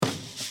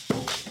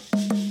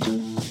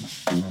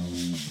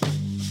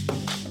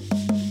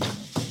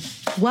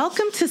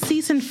Welcome to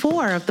Season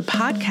 4 of the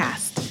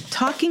podcast,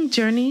 Talking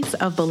Journeys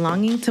of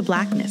Belonging to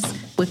Blackness,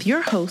 with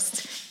your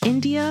host,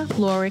 India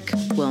Lorick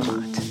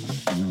Wilmot.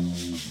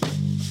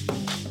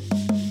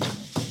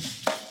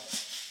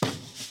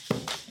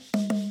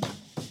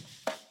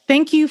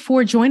 Thank you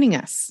for joining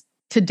us.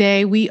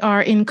 Today, we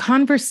are in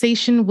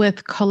conversation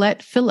with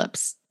Colette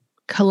Phillips.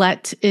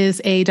 Colette is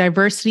a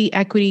diversity,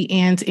 equity,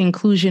 and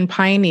inclusion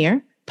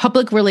pioneer,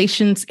 public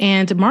relations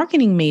and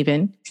marketing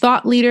maven,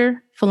 thought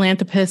leader,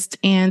 philanthropist,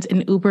 and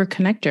an Uber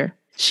connector.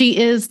 She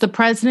is the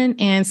president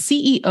and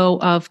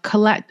CEO of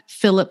Colette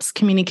Phillips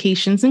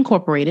Communications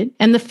Incorporated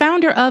and the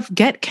founder of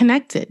Get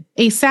Connected.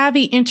 A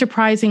savvy,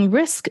 enterprising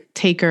risk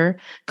taker,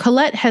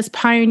 Colette has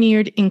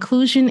pioneered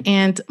inclusion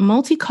and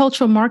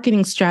multicultural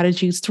marketing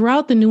strategies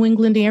throughout the New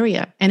England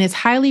area and is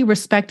highly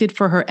respected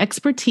for her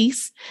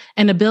expertise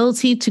and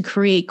ability to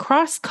create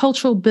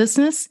cross-cultural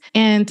business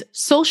and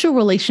social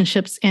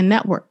relationships and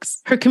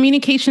networks. Her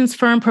communications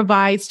firm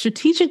provides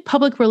strategic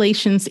public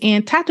relations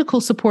and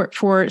tactical support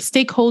for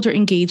stakeholder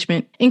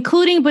engagement,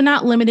 including but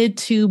not limited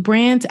to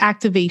brand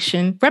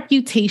activation,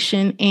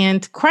 reputation,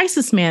 and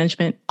crisis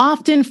management,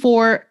 often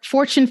for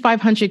Fortune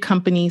 500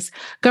 companies,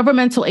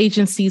 governmental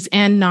agencies,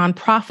 and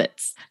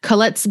nonprofits.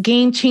 Colette's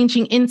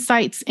game-changing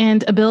insights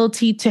and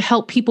ability to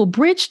help people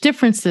bridge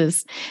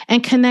differences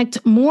and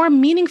connect more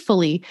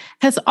meaningfully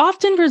has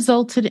often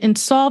resulted in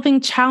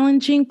solving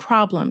challenging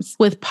problems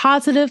with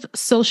positive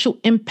social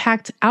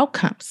impact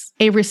outcomes.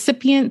 A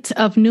recipient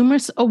of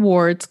numerous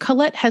awards,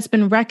 Colette has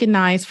been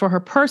recognized for her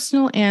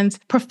personal and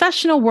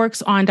professional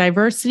works on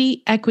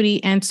diversity,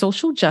 equity, and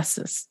social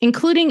justice,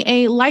 including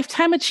a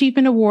Lifetime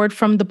Achievement Award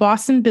from the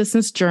Boston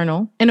Business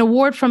Journal, an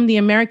award from the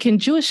American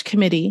Jewish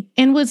Committee,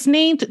 and was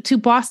named to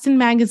Boston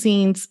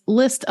Magazine's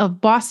list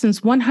of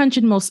Boston's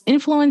 100 most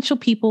influential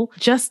people,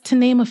 just to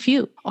name a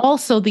few.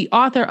 Also, the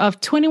author of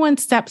 21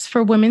 Steps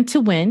for Women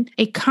to Win,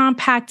 a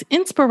compact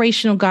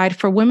inspirational guide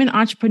for women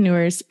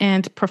entrepreneurs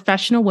and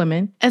professional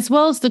women, as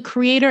well as the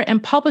creator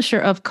and publisher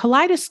of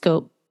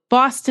Kaleidoscope,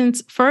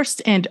 Boston's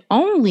first and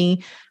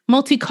only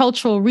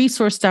multicultural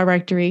resource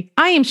directory.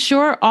 I am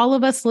sure all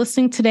of us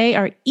listening today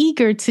are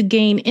eager to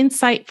gain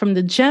insight from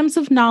the gems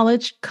of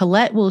knowledge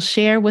Colette will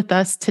share with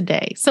us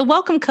today. So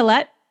welcome,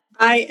 Colette.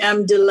 I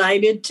am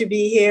delighted to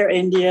be here,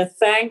 India.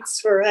 Thanks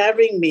for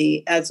having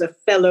me as a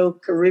fellow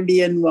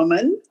Caribbean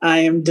woman. I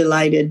am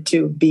delighted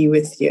to be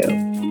with you.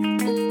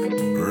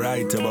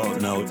 Right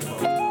about now.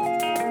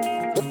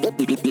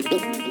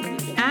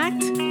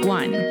 Act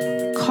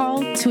 1,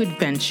 Call to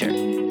Adventure.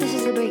 This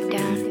is the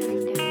breakdown.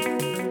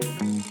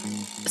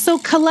 So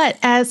Colette,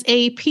 as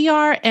a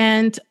PR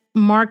and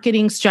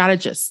marketing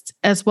strategist,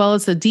 as well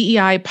as a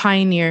DEI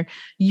pioneer,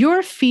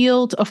 your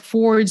field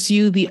affords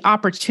you the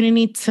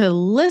opportunity to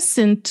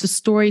listen to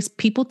stories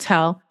people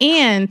tell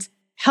and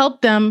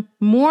help them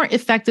more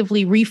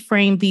effectively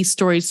reframe these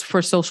stories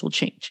for social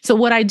change. So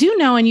what I do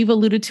know, and you've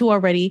alluded to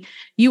already,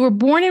 you were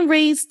born and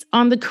raised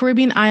on the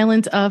Caribbean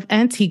island of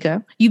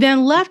Antigua. You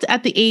then left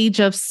at the age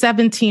of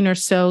 17 or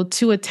so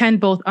to attend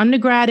both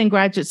undergrad and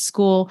graduate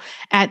school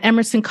at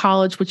Emerson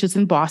College, which is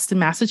in Boston,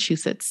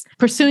 Massachusetts,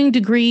 pursuing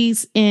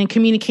degrees in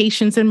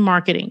communications and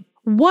marketing.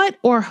 What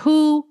or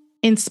who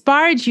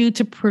inspired you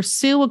to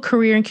pursue a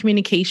career in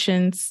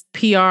communications,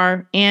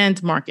 PR,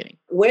 and marketing?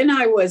 When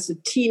I was a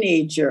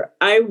teenager,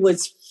 I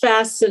was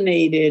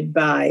fascinated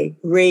by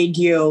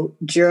radio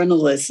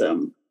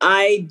journalism.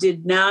 I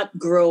did not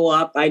grow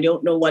up. I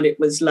don't know what it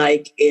was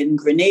like in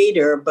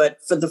Grenada, but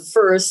for the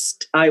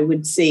first, I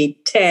would say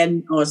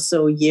 10 or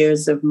so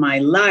years of my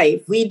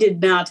life, we did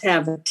not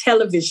have a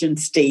television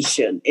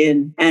station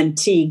in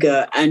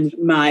Antigua. And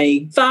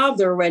my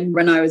father,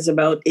 when I was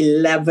about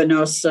 11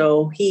 or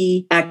so,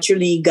 he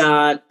actually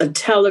got a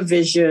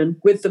television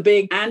with the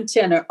big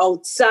antenna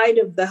outside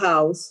of the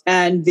house.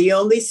 And the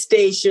only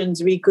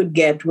stations we could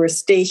get were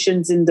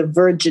stations in the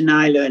Virgin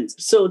Islands.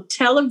 So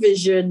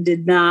television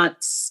did not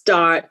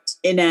start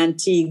in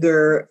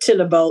Antigua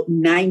till about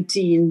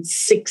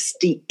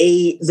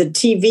 1968. The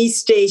TV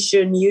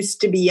station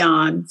used to be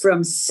on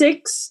from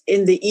 6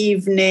 in the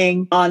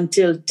evening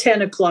until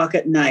 10 o'clock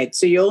at night.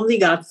 So you only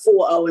got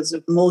 4 hours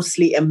of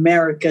mostly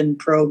American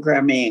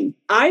programming.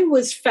 I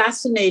was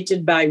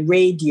fascinated by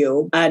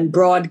radio and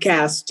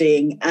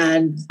broadcasting,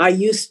 and I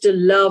used to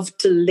love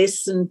to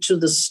listen to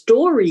the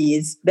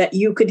stories that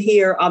you could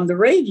hear on the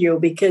radio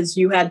because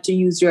you had to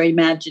use your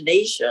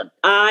imagination.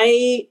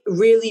 I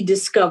really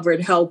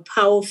discovered how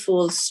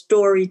powerful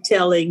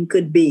storytelling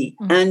could be.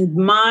 Mm-hmm. And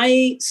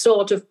my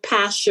sort of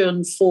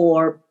passion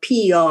for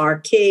PR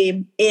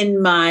came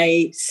in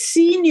my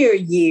senior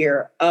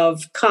year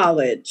of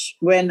college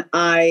when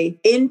I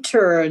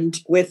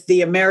interned with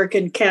the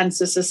American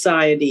Cancer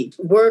Society,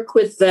 worked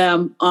with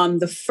them on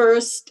the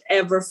first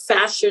ever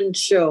fashion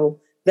show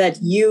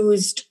that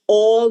used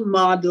all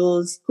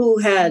models who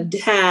had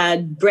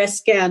had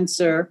breast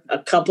cancer. A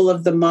couple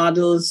of the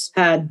models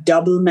had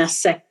double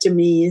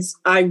mastectomies.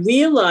 I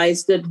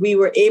realized that we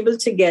were able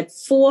to get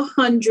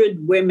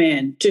 400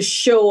 women to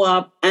show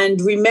up.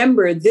 And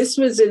remember, this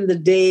was in the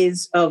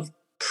days of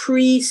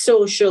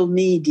pre-social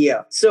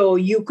media. So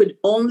you could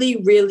only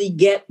really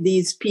get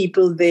these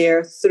people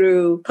there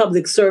through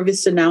public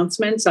service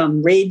announcements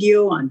on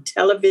radio, on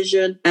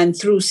television, and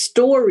through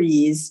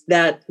stories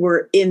that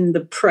were in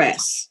the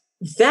press.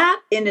 That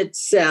in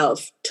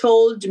itself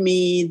told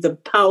me the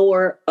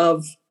power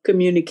of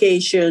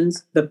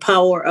communications, the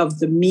power of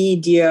the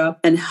media,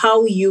 and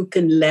how you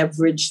can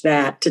leverage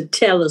that to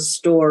tell a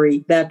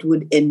story that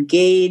would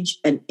engage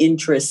and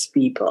interest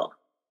people.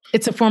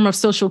 It's a form of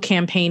social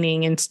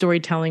campaigning and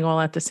storytelling all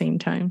at the same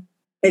time.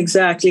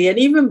 Exactly. And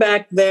even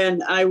back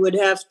then, I would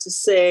have to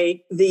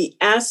say the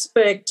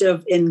aspect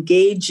of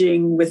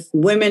engaging with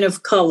women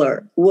of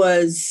color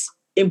was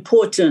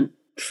important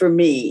for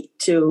me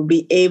to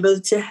be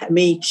able to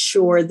make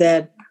sure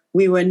that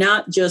we were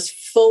not just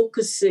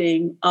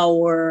focusing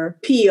our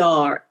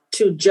PR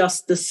to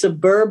just the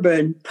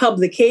suburban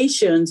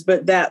publications,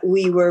 but that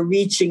we were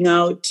reaching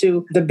out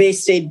to the Bay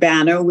State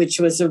Banner, which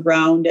was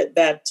around at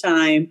that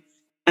time,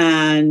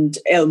 and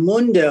El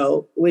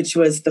Mundo, which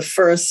was the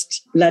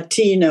first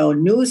Latino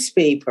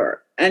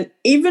newspaper. And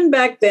even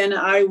back then,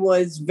 I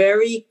was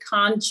very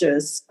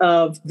conscious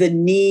of the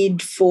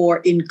need for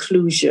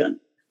inclusion.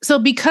 So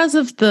because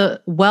of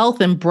the wealth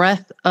and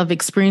breadth of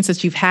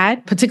experiences you've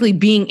had, particularly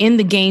being in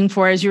the game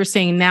for, as you're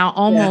saying now,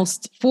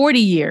 almost 40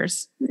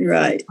 years.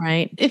 Right.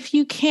 Right. If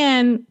you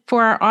can,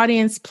 for our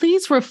audience,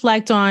 please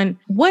reflect on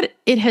what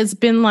it has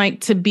been like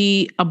to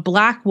be a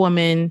Black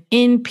woman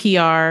in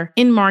PR,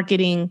 in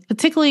marketing,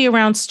 particularly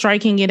around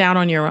striking it out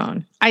on your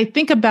own. I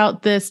think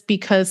about this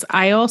because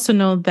I also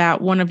know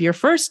that one of your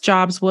first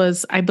jobs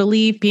was, I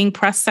believe, being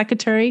press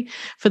secretary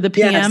for the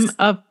PM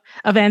of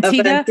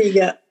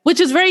Antigua, which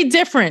is very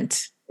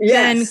different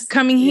than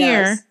coming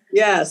here.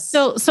 Yes.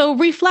 So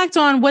reflect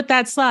on what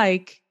that's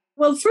like.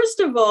 Well, first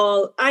of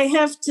all, I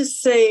have to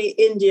say,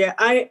 India,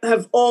 I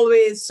have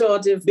always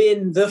sort of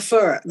been the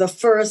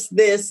first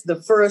this, the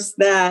first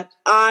that.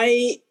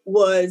 I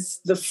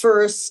was the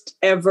first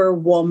ever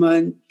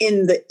woman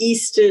in the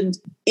Eastern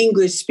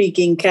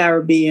English-speaking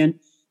Caribbean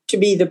to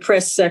be the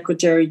press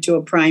secretary to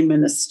a prime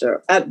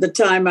minister. At the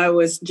time, I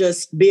was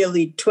just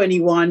barely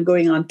 21,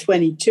 going on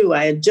 22.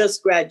 I had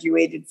just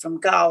graduated from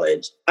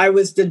college. I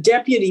was the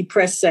deputy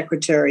press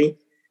secretary.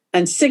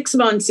 And 6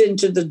 months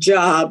into the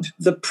job,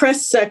 the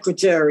press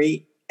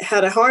secretary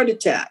had a heart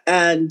attack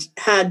and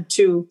had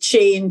to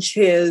change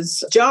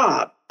his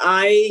job.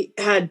 I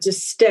had to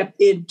step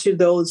into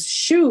those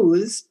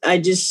shoes. I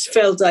just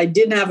felt I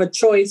didn't have a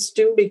choice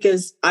to,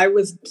 because I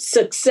was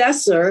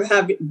successor,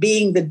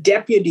 being the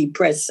deputy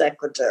press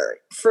secretary.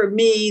 For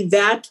me,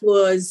 that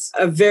was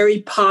a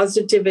very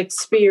positive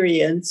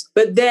experience.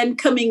 But then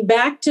coming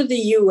back to the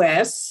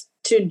U.S.,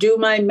 to do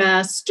my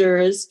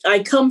master's. I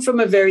come from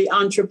a very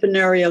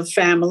entrepreneurial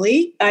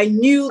family. I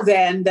knew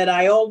then that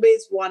I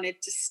always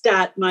wanted to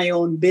start my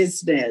own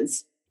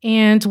business.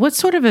 And what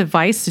sort of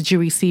advice did you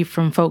receive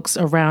from folks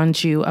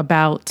around you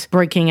about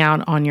breaking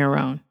out on your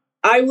own?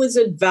 I was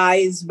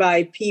advised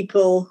by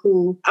people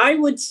who, I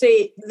would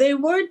say, they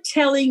weren't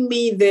telling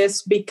me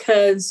this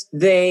because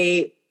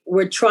they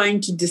were trying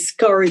to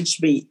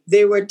discourage me.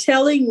 They were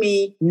telling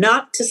me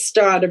not to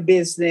start a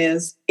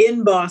business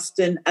in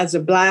Boston as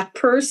a Black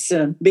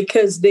person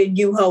because they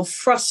knew how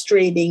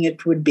frustrating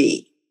it would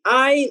be.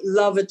 I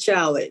love a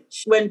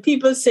challenge. When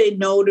people say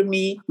no to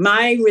me,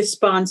 my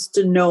response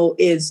to no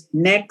is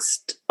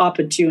next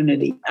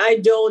opportunity. I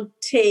don't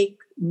take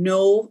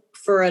no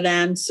for an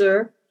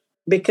answer,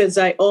 because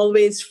I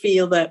always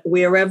feel that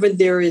wherever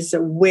there is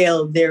a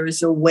will, there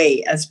is a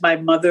way, as my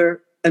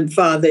mother and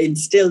father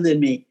instilled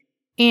in me.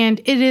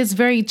 And it is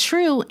very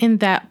true in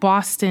that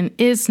Boston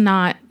is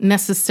not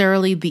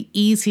necessarily the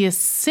easiest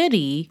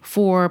city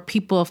for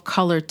people of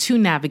color to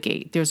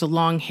navigate. There's a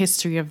long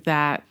history of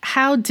that.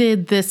 How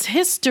did this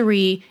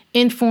history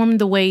inform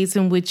the ways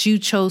in which you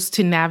chose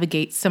to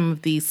navigate some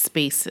of these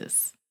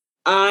spaces?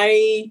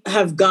 I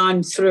have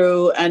gone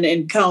through and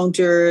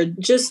encountered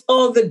just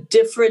all the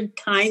different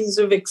kinds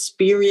of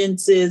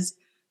experiences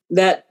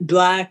that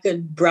Black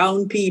and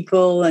brown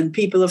people and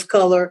people of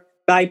color,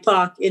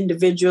 BIPOC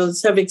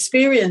individuals have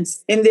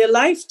experienced in their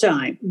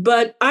lifetime.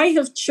 But I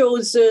have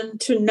chosen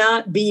to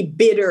not be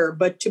bitter,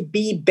 but to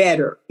be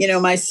better. You know,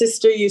 my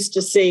sister used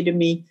to say to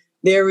me,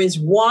 there is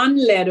one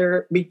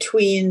letter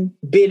between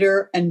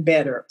bitter and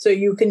better. So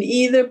you can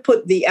either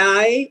put the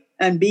I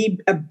and be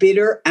a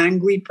bitter,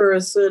 angry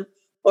person,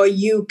 or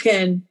you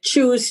can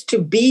choose to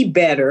be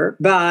better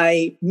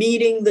by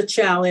meeting the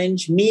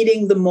challenge,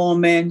 meeting the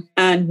moment,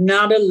 and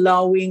not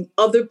allowing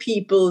other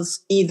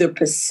people's either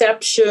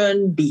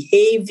perception,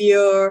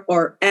 behavior,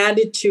 or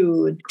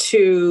attitude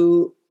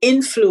to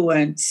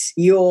influence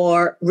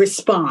your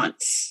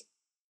response.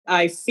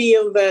 I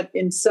feel that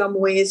in some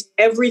ways,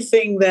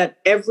 everything that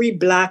every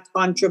Black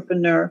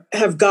entrepreneur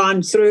have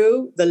gone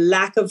through, the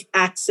lack of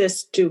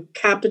access to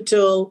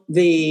capital,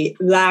 the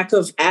lack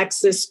of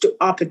access to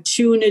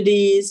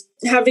opportunities,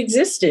 have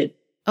existed.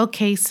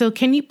 Okay, so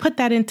can you put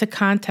that into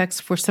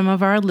context for some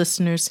of our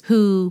listeners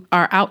who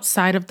are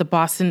outside of the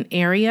Boston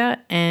area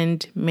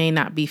and may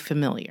not be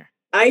familiar?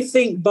 I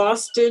think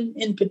Boston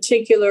in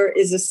particular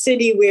is a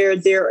city where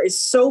there is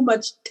so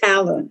much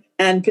talent,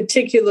 and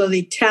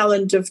particularly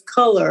talent of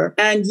color.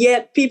 And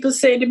yet people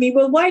say to me,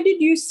 well, why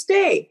did you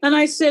stay? And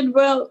I said,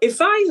 well, if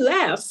I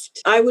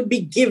left, I would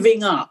be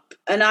giving up.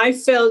 And I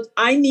felt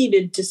I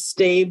needed to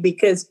stay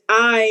because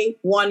I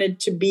wanted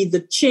to be the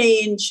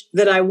change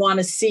that I want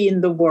to see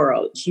in the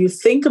world. You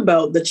think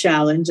about the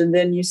challenge and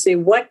then you say,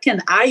 what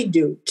can I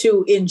do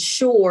to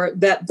ensure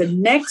that the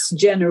next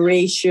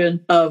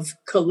generation of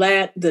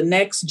Colette, the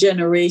next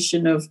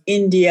generation of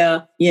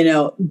India,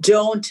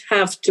 don't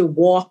have to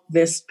walk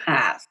this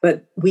path,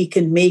 but we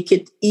can make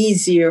it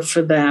easier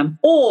for them.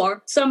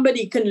 Or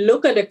somebody can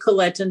look at a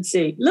Colette and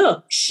say,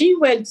 look, she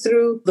went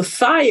through the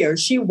fire.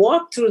 She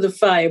walked through the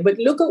fire, but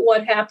look at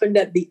what happened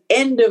at the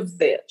end of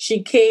this.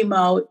 She came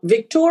out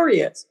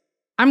victorious.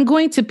 I'm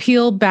going to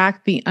peel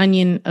back the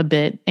onion a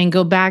bit and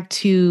go back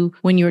to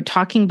when you were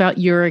talking about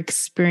your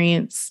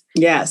experience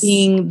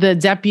being the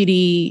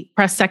deputy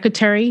press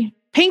secretary.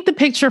 Paint the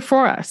picture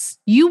for us.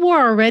 You were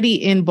already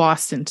in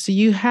Boston, so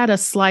you had a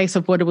slice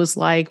of what it was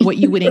like, what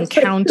you would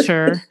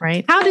encounter,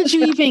 right? How did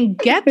you even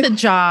get the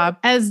job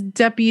as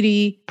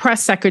deputy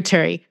press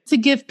secretary? To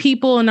give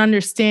people an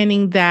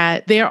understanding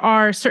that there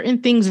are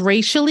certain things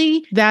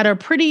racially that are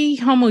pretty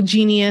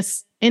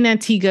homogeneous in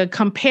Antigua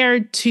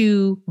compared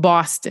to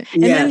Boston.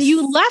 And then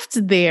you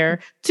left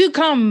there to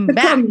come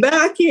back. Come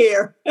back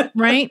here.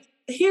 Right?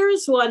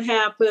 Here's what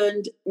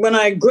happened when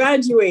I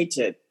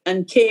graduated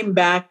and came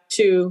back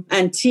to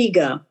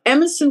Antigua.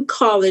 Emerson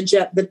College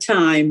at the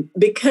time,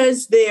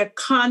 because they're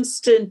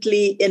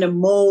constantly in a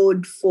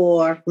mode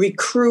for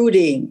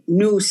recruiting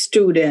new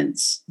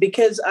students,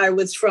 because I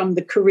was from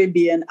the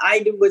Caribbean,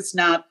 I was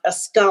not a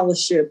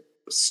scholarship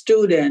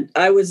student.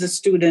 I was a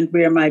student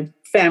where my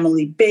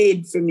family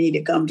paid for me to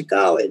come to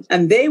college.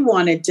 And they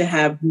wanted to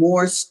have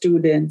more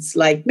students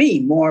like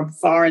me, more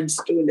foreign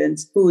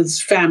students whose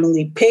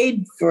family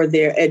paid for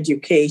their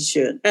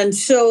education. And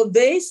so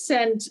they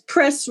sent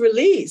press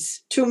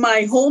release to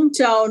my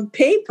hometown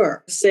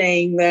paper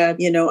saying that,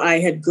 I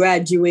had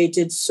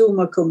graduated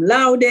summa cum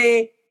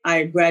laude.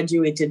 I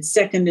graduated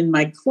second in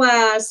my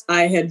class.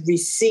 I had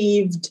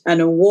received an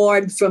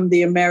award from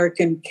the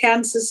American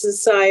Cancer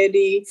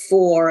Society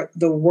for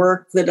the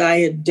work that I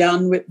had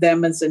done with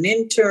them as an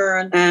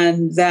intern,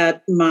 and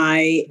that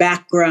my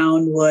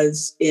background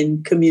was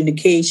in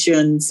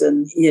communications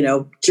and,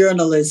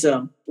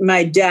 journalism.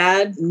 My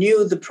dad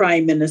knew the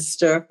prime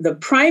minister. The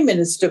prime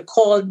minister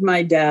called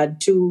my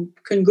dad to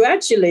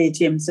congratulate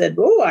him, said,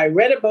 oh, I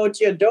read about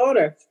your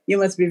daughter. You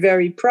must be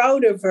very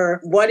proud of her.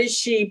 What is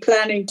she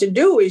planning to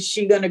do? Is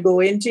she going to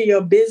go into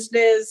your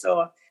business,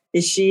 or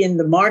is she in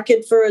the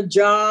market for a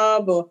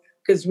job? Or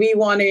because we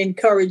want to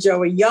encourage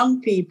our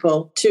young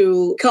people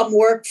to come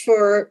work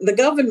for the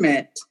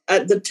government.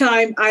 At the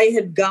time, I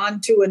had gone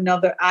to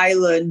another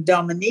island,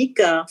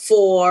 Dominica,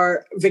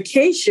 for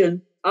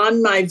vacation.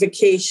 On my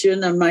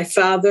vacation, and my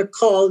father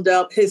called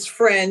up his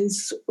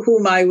friends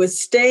whom I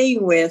was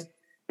staying with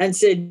and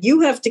said,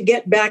 you have to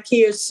get back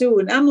here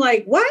soon. I'm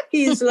like, what?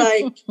 He's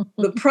like,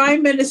 the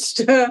prime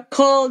minister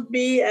called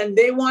me and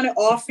they want to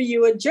offer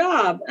you a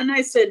job. And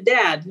I said,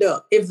 Dad,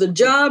 look, if the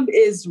job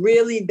is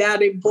really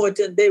that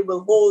important, they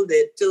will hold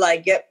it till I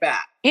get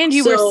back. And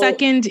you were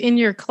second in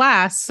your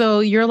class. So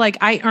you're like,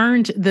 I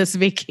earned this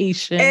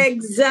vacation.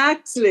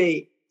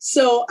 Exactly.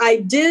 So I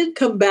did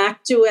come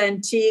back to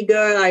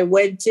Antigua. I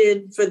went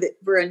in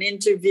for an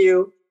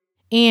interview.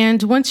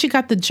 And once you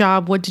got the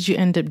job, what did you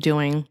end up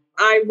doing?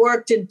 I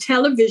worked in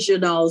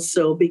television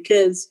also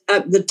because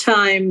at the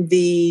time,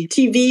 the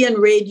TV and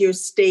radio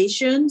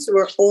stations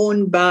were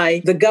owned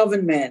by the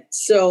government.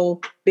 So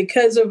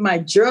because of my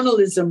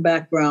journalism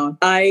background,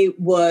 I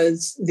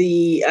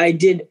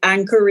did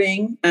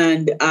anchoring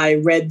and I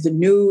read the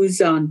news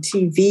on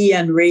TV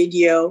and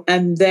radio.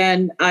 And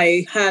then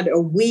I had a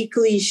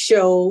weekly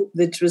show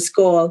that was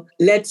called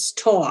Let's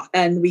Talk.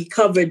 And we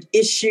covered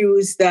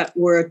issues that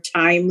were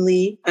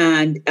timely.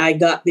 And I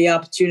got the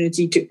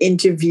opportunity to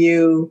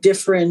interview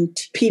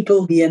different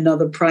people, be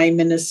another prime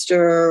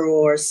minister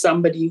or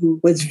somebody who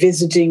was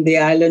visiting the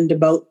island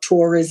about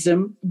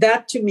tourism.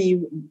 That to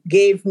me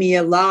gave me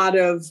a lot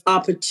of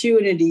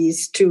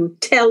opportunities to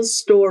tell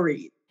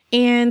stories.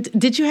 And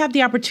did you have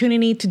the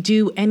opportunity to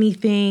do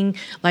anything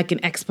like an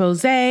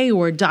expose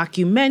or a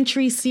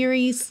documentary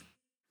series?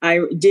 I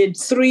did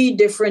 3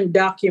 different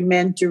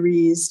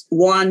documentaries.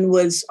 One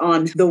was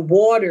on the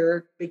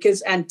water,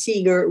 because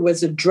Antigua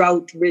was a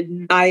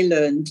drought-ridden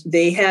island.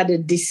 They had a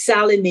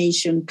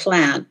desalination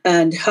plant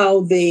and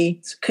how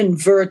they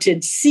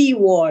converted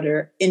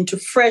seawater into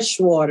fresh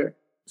water.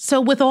 So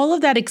with all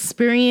of that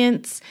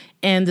experience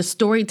and the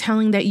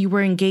storytelling that you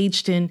were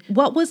engaged in,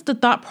 what was the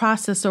thought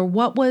process or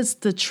what was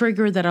the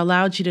trigger that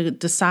allowed you to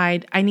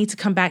decide, I need to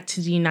come back to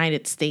the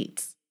United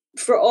States?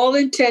 For all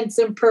intents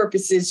and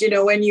purposes,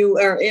 when you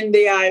are in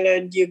the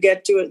island, you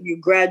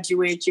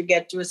graduate, you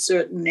get to a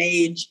certain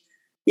age.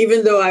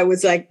 Even though I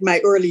was like my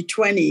early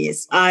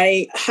 20s,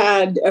 I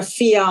had a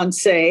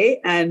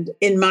fiance, and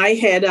in my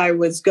head, I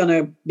was going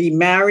to be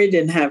married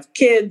and have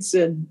kids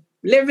and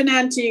live in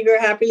Antigua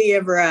happily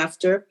ever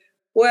after.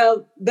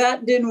 Well,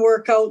 that didn't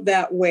work out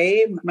that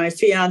way. My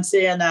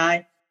fiance and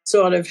I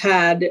sort of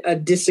had a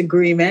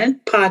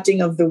disagreement,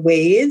 parting of the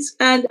ways.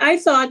 And I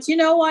thought, you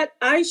know what?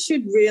 I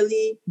should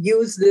really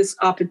use this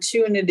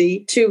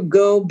opportunity to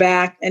go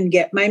back and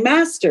get my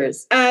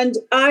master's. And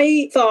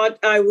I thought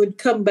I would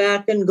come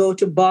back and go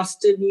to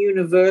Boston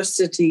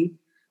University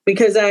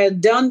because I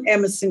had done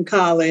Emerson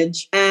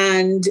College,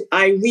 and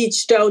I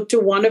reached out to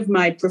one of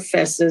my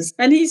professors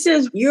and he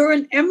says, "You're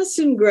an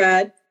Emerson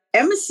grad.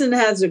 Emerson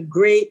has a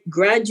great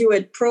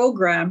graduate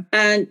program."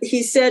 And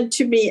he said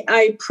to me,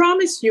 "I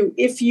promise you,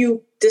 if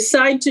you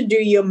decide to do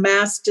your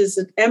master's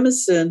at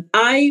Emerson,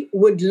 I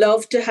would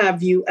love to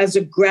have you as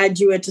a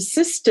graduate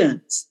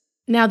assistant."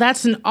 Now,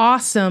 that's an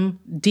awesome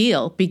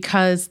deal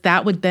because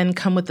that would then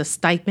come with a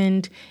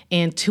stipend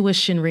and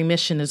tuition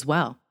remission as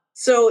well.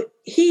 So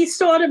he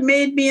sort of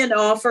made me an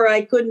offer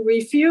I couldn't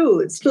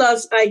refuse.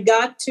 Plus, I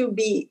got to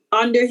be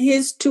under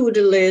his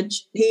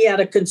tutelage. He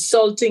had a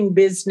consulting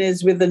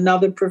business with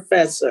another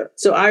professor.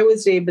 So I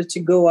was able to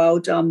go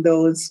out on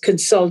those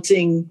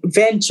consulting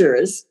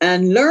ventures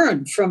and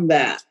learn from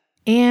that.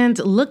 And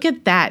look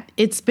at that.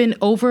 It's been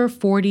over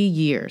 40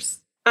 years.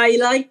 I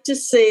like to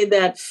say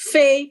that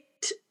fate,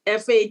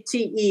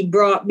 F-A-T-E,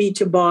 brought me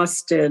to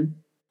Boston.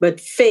 But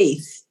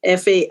faith,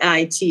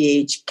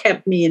 F-A-I-T-H,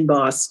 kept me in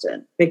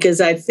Boston because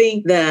I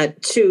think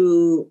that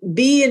to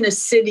be in a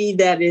city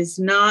that is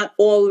not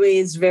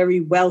always very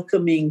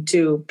welcoming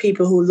to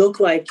people who look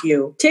like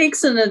you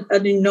takes an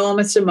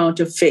enormous amount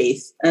of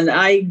faith. And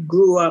I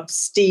grew up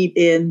steeped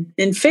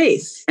in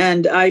faith.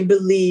 And I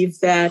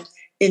believe that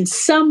in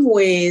some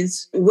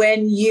ways,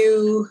 when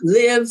you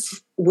live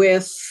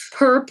with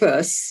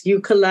purpose,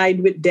 you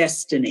collide with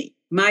destiny.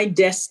 My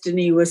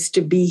destiny was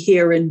to be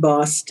here in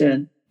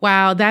Boston.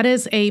 Wow, that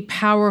is a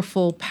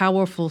powerful,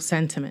 powerful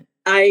sentiment.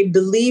 I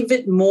believe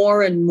it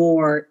more and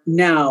more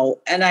now.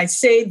 And I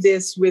say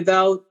this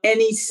without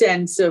any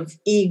sense of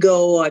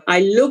ego.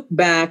 I look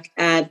back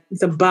at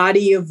the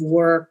body of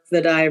work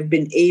that I've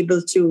been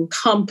able to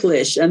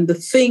accomplish and the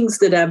things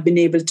that I've been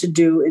able to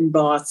do in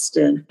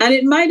Boston. And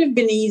it might have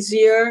been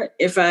easier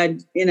if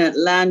I'd in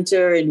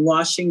Atlanta, in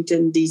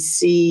Washington,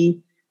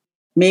 D.C.,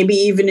 maybe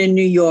even in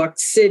New York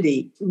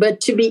City.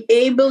 But to be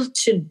able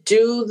to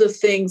do the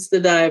things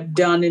that I've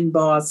done in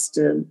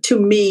Boston, to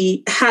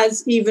me,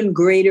 has even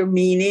greater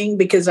meaning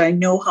because I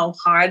know how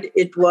hard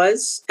it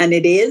was and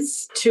it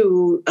is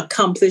to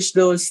accomplish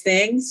those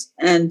things.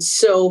 And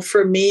so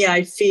for me,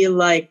 I feel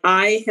like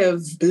I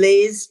have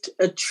blazed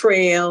a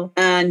trail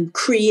and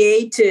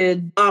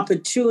created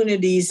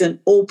opportunities and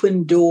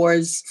open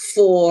doors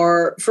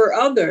for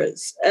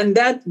others. And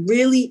that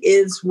really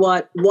is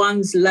what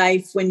one's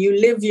life, when you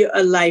live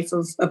a life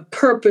of a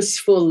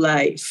purposeful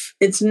life,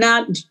 it's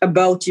not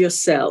about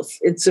yourself.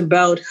 It's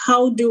about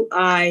how do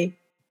I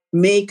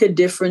make a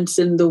difference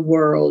in the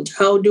world?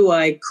 How do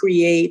I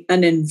create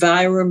an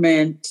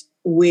environment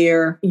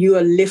where you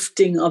are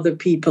lifting other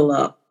people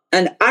up?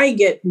 And I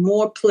get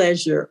more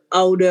pleasure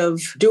out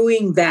of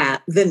doing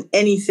that than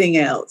anything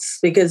else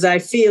because I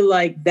feel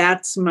like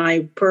that's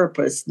my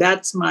purpose.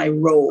 That's my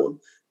role.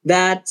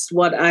 That's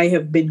what I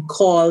have been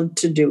called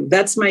to do.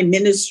 That's my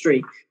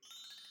ministry.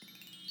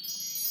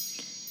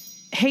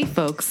 Hey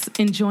folks,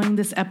 enjoying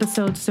this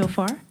episode so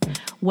far?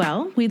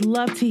 Well, we'd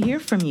love to hear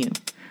from you.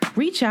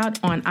 Reach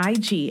out on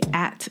IG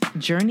at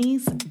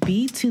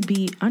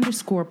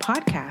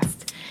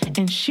journeysb2b_podcast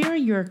and share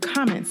your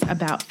comments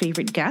about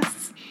favorite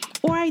guests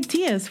or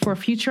ideas for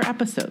future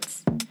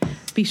episodes.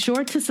 Be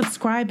sure to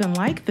subscribe and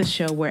like the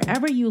show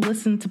wherever you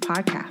listen to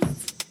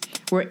podcasts.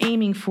 We're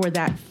aiming for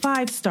that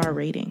 5-star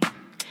rating.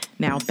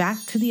 Now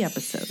back to the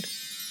episode.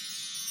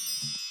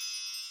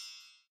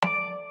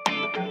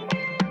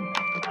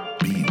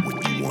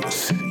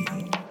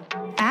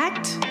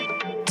 Act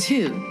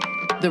 2,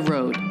 The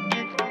Road.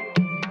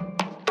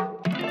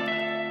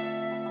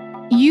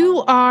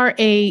 You are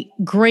a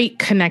great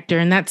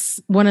connector, and that's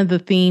one of the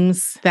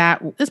themes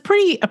that is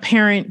pretty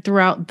apparent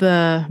throughout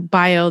the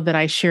bio that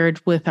I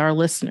shared with our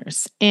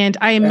listeners. And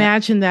I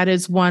imagine that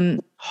is one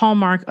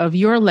hallmark of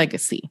your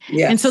legacy.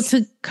 Yes. And so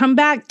to come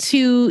back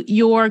to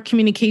your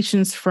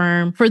communications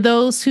firm, for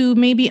those who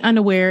may be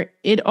unaware,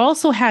 it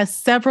also has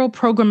several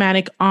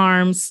programmatic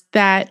arms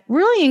that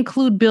really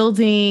include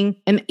building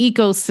an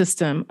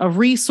ecosystem of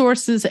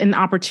resources and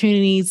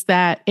opportunities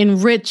that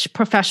enrich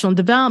professional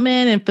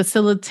development and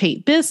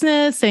facilitate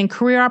business and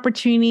career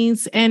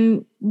opportunities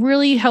and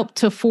really help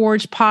to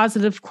forge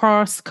positive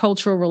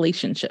cross-cultural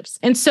relationships.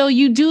 And so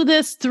you do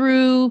this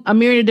through a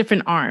myriad of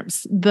different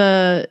arms: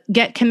 the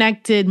Get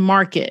Connected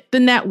Market, the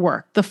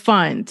network, the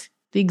fund,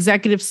 the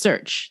executive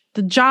search,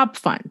 the job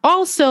fund.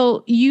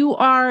 Also, you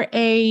are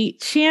a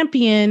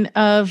champion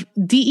of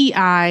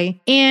DEI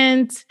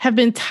and have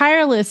been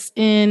tireless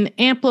in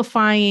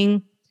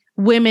amplifying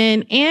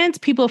women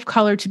and people of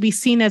color to be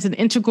seen as an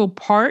integral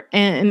part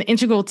and an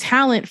integral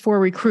talent for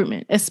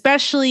recruitment,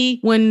 especially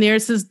when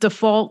there's this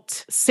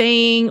default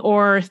saying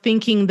or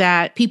thinking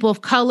that people of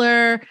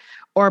color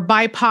or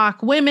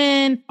BIPOC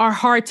women are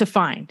hard to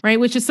find, right?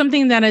 Which is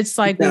something that it's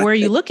like, Exactly. well, where are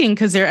you looking?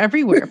 Because they're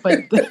everywhere.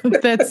 But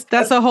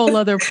that's a whole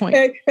other point.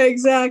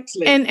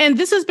 Exactly. And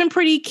this has been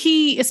pretty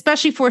key,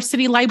 especially for a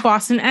city like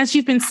Boston, as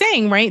you've been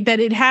saying, right? That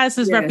it has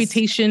this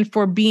reputation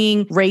for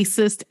being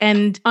racist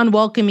and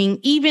unwelcoming,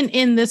 even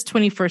in this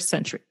 21st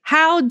century.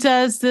 How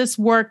does this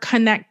work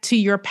connect to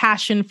your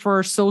passion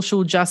for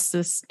social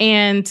justice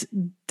and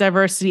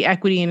diversity,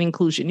 equity, and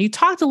inclusion? You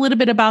talked a little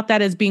bit about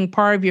that as being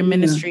part of your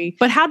ministry,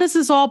 but how does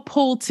this all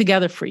pull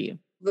together for you?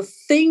 The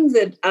thing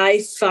that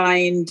I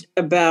find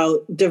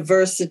about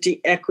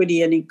diversity,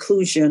 equity, and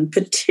inclusion,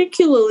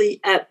 particularly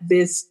at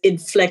this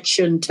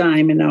inflection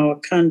time in our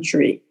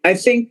country, I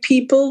think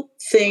people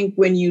think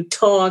when you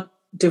talk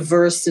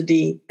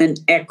diversity and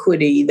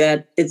equity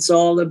that it's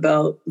all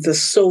about the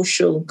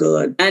social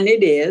good. And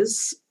it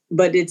is,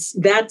 but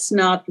that's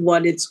not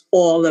what it's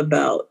all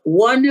about.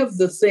 One of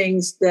the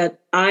things that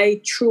I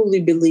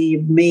truly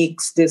believe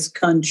makes this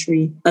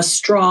country a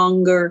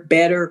stronger,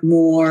 better,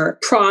 more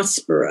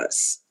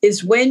prosperous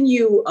is when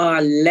you are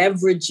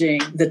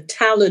leveraging the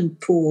talent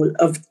pool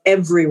of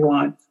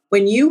everyone.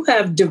 When you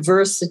have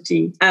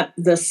diversity at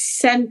the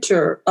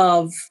center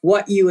of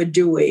what you are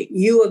doing,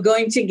 you are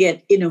going to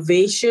get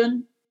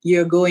innovation.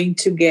 You're going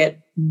to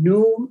get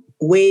new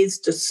ways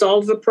to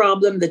solve a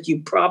problem that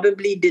you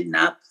probably did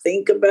not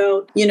think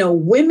about. You know,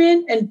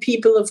 women and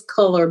people of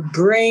color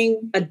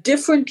bring a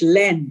different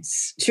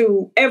lens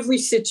to every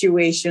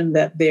situation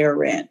that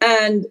they're in.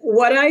 And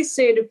what I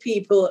say to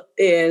people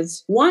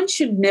is one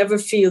should never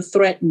feel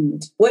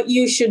threatened. What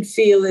you should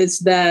feel is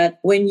that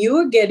when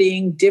you're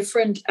getting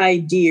different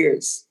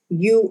ideas,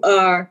 you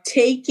are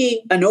taking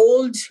an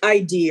old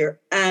idea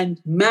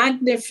and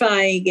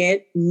magnifying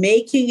it,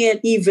 making it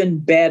even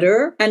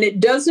better. And it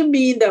doesn't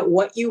mean that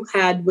what you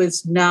had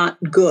was not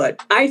good.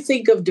 I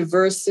think of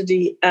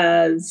diversity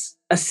as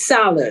a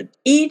salad.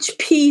 Each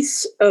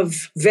piece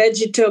of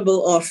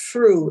vegetable or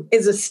fruit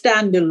is a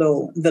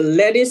standalone. The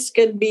lettuce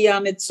can be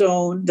on its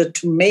own. The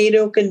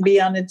tomato can be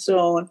on its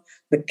own.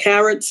 The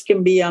carrots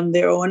can be on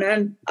their own.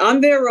 And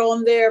on their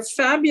own, they're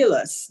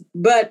fabulous.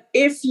 But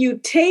if you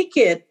take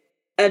it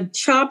and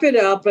chop it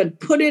up and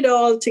put it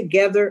all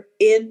together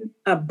in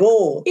a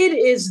bowl, it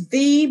is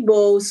the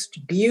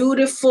most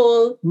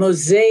beautiful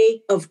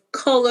mosaic of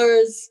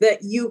colors that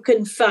you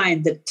can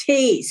find. The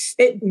taste,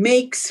 it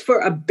makes for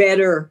a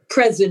better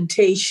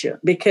presentation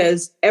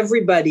because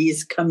everybody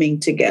is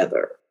coming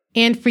together.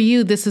 And for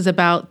you, this is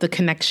about the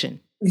connection.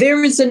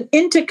 There is an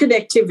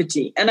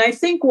interconnectivity. And I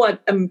think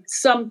what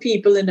some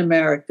people in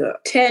America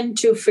tend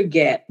to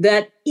forget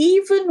that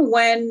even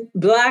when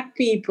Black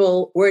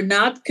people were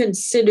not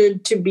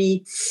considered to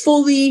be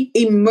fully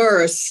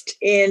immersed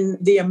in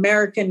the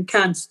American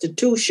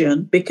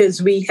Constitution,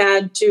 because we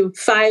had to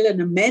file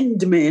an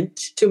amendment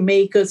to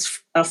make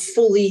us a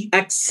fully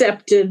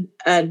accepted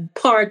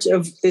part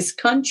of this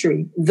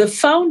country, the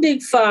Founding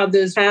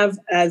Fathers have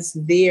as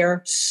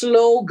their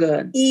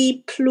slogan,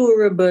 E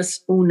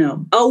pluribus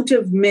unum, out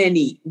of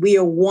many, we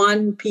are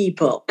one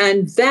people.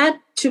 And that,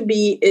 to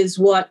me, is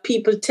what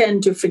people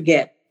tend to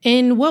forget.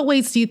 In what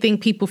ways do you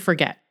think people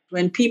forget?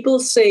 When people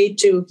say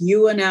to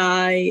you and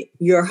I,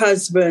 your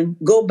husband,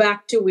 go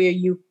back to where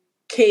you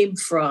came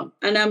from.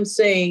 And I'm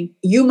saying,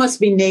 you must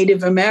be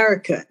Native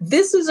American.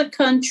 This is a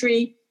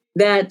country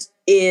that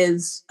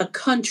is a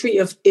country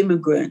of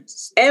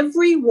immigrants.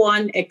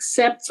 Everyone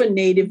except for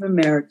Native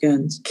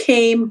Americans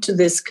came to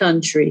this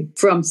country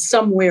from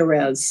somewhere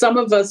else. Some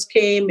of us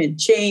came in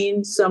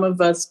chains. Some of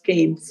us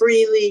came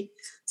freely.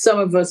 Some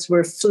of us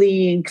were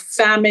fleeing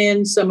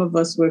famine. Some of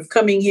us were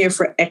coming here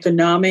for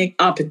economic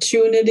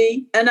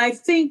opportunity. And I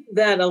think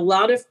that a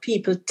lot of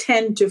people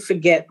tend to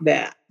forget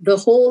that. The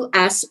whole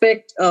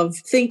aspect of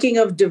thinking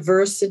of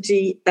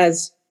diversity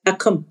as a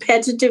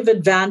competitive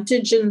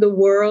advantage in the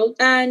world.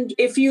 And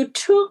if you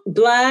took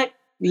Black,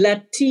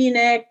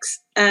 Latinx,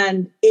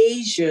 and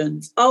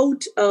Asians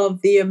out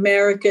of the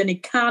American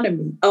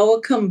economy, our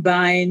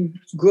combined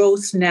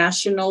gross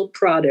national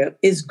product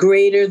is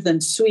greater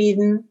than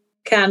Sweden,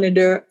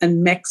 Canada,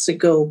 and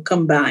Mexico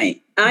combined.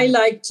 I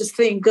like to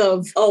think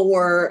of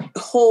our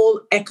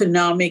whole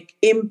economic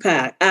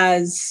impact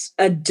as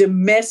a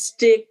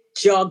domestic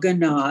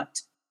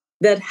juggernaut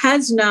that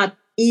has not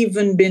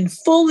even been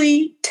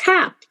fully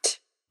tapped.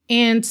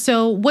 And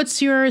so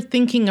what's your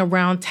thinking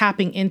around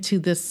tapping into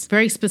this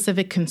very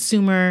specific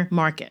consumer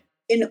market?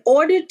 In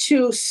order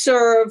to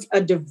serve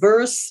a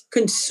diverse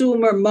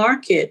consumer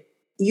market,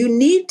 you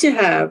need to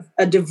have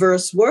a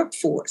diverse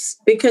workforce,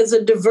 because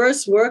a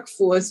diverse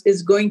workforce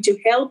is going to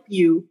help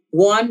you,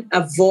 one,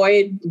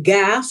 avoid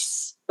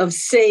gaffes of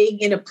saying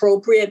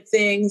inappropriate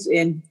things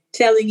and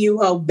telling you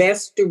how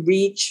best to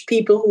reach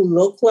people who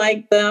look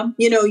like them.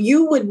 You know,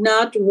 you would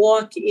not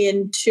walk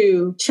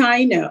into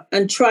China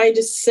and try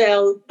to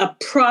sell a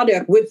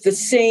product with the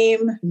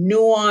same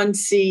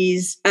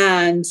nuances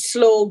and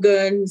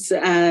slogans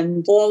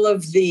and all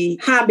of the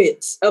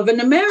habits of an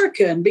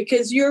American,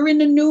 because you're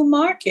in a new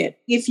market.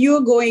 If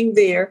you're going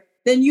there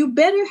then you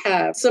better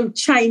have some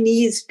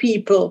Chinese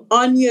people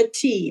on your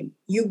team.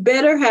 You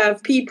better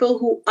have people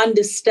who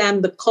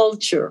understand the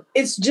culture.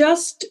 It's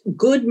just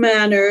good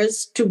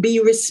manners to be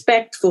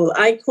respectful.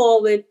 I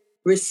call it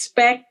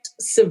respect,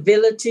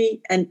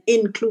 civility, and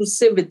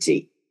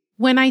inclusivity.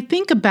 When I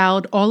think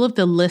about all of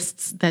the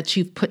lists that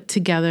you've put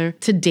together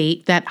to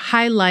date that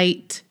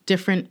highlight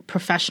different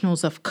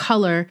professionals of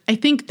color, I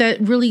think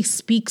that really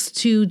speaks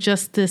to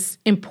just this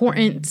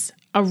importance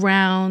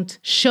around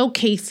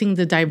showcasing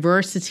the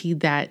diversity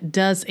that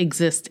does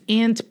exist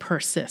and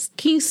persist.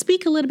 Can you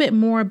speak a little bit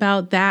more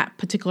about that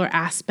particular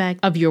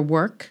aspect of your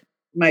work?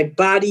 My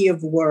body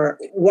of work,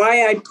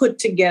 why I put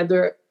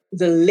together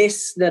the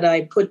lists that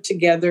I put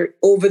together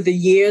over the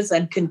years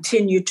and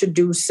continue to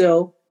do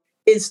so,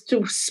 is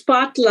to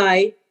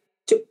spotlight,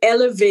 to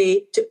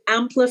elevate, to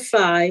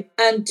amplify,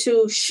 and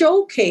to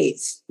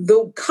showcase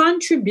the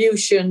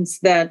contributions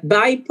that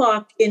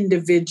BIPOC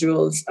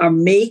individuals are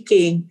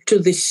making to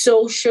the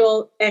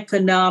social,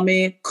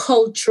 economic,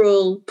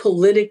 cultural,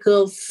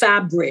 political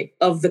fabric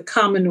of the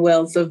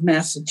Commonwealth of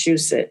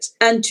Massachusetts.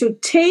 And to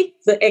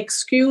take the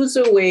excuse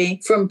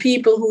away from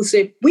people who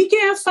say, we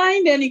can't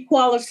find any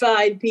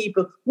qualified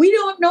people. We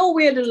don't know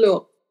where to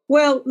look.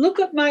 Well, look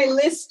at my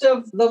list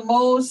of the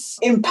most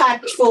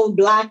impactful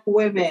Black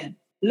women.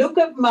 Look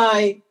at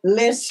my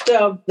list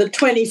of the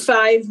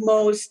 25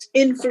 most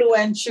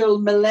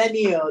influential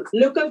millennials.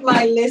 Look at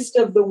my list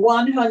of the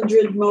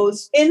 100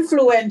 most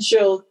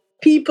influential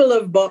people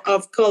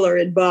of color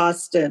in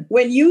Boston.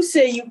 When you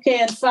say you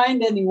can't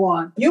find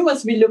anyone, you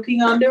must be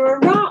looking under a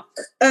rock.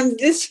 And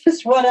this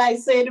is what I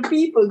say to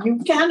people. You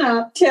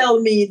cannot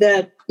tell me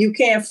that you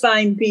can't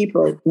find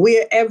people.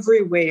 We're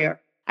everywhere.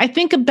 I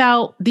think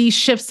about these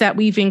shifts that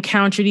we've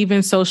encountered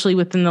even socially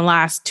within the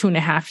last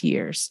 2.5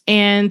 years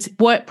and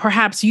what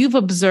perhaps you've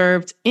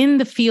observed in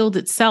the field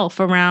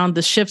itself around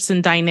the shifts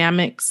and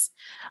dynamics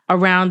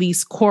around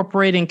these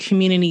corporate and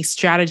community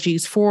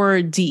strategies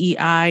for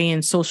DEI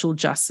and social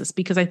justice.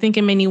 Because I think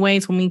in many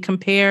ways, when we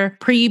compare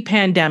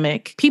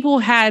pre-pandemic, people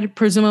had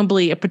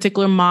presumably a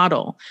particular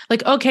model.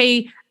 Like,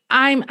 okay,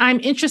 I'm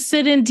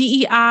interested in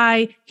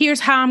DEI. Here's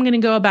how I'm going to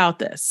go about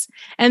this.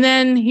 And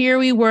then here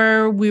we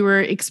were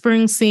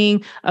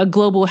experiencing a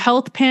global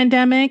health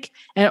pandemic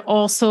and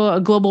also a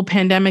global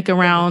pandemic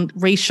around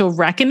racial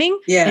reckoning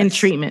and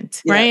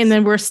treatment, right? And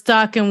then we're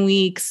stuck and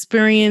we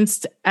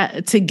experienced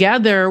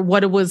together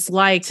what it was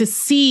like to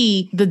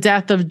see the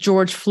death of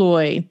George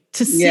Floyd,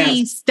 to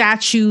see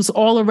statues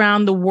all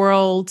around the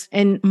world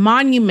and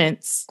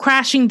monuments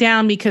crashing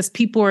down because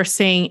people are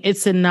saying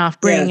it's enough,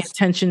 bringing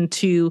attention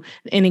to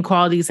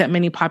inequalities that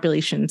many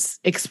populations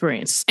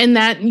experience. And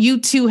that you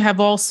two have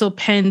also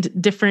penned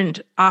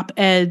different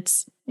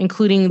op-eds,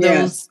 including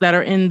those that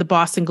are in the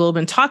Boston Globe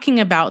and talking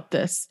about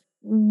this.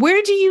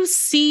 Where do you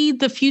see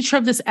the future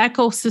of this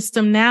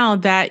ecosystem now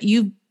that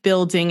you've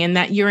building and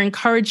that you're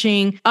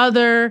encouraging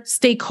other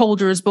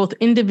stakeholders, both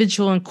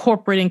individual and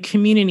corporate and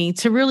community,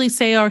 to really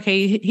say,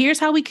 okay, here's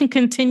how we can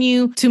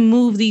continue to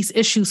move these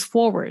issues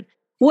forward?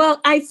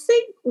 Well, I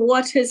think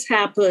what has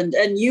happened,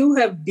 and you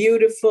have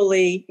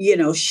beautifully,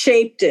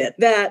 shaped it,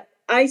 that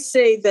I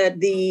say that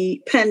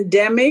the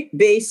pandemic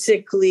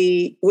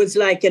basically was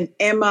like an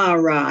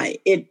MRI.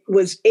 It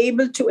was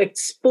able to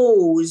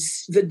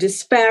expose the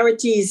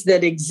disparities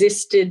that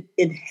existed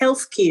in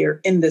healthcare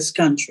in this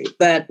country,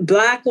 that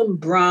Black and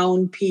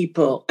Brown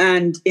people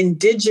and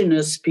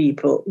Indigenous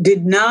people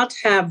did not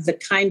have the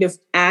kind of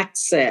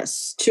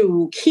access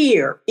to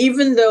care,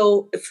 even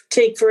though,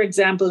 take, for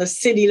example, a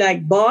city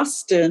like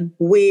Boston,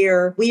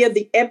 where we are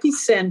the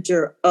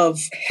epicenter of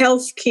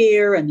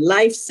healthcare and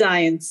life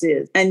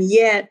sciences, and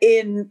yet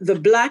in the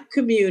Black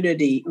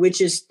community, which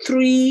is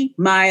 3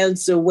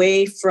 miles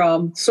away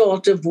from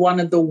sort of one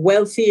of the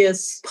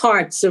wealthiest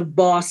parts of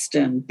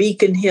Boston,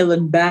 Beacon Hill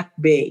and Back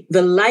Bay,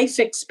 the life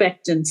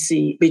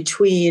expectancy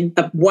between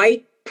a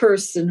white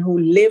person who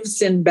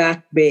lives in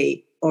Back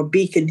Bay or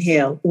Beacon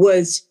Hill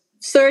was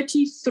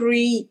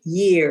 33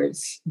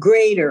 years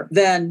greater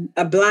than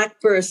a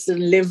Black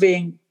person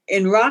living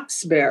in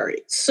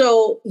Roxbury.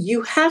 So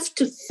you have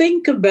to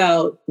think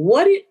about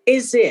what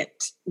is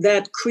it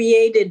that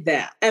created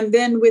that. And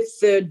then with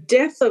the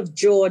death of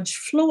George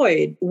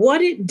Floyd,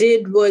 what it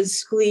did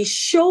was we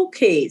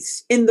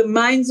showcase in the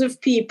minds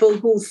of people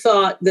who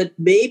thought that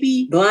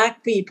maybe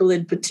Black people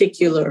in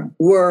particular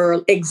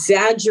were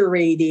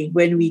exaggerating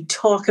when we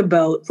talk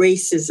about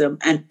racism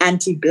and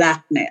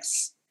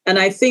anti-Blackness. And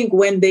I think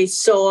when they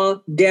saw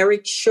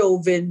Derek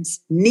Chauvin's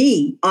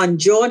knee on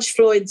George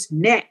Floyd's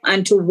neck,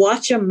 and to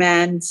watch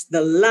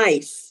the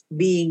life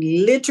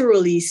being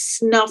literally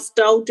snuffed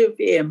out of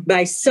him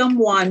by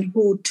someone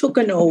who took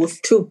an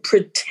oath to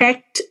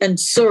protect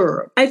and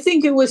serve, I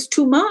think it was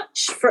too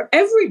much for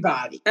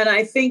everybody. And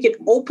I think it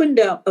opened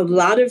up a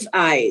lot of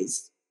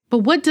eyes. But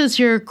what does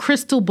your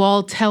crystal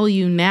ball tell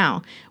you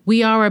now?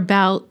 We are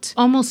about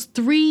almost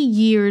 3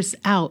 years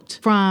out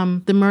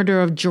from the murder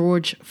of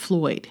George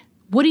Floyd.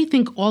 What do you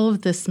think all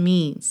of this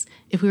means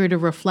if we were to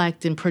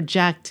reflect and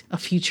project a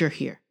future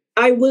here?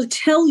 I will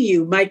tell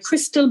you, my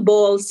crystal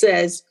ball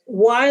says,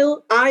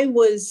 while I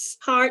was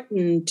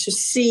heartened to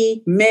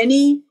see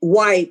many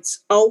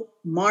whites out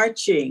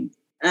marching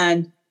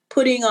and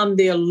putting on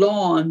their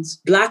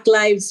lawns, Black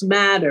Lives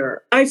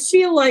Matter, I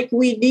feel like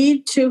we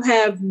need to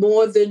have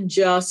more than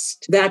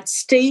just that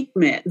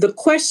statement. The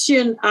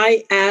question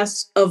I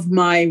ask of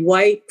my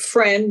white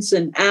friends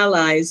and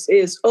allies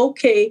is,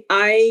 okay,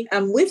 I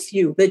am with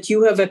you that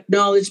you have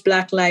acknowledged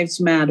Black Lives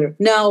Matter.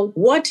 Now,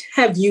 what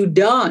have you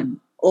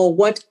done? Or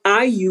what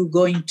are you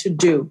going to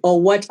do?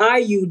 Or what are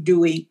you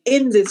doing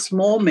in this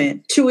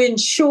moment to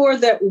ensure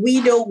that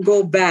we don't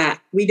go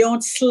back? We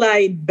don't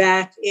slide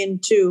back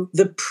into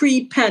the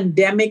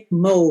pre-pandemic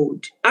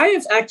mode. I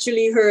have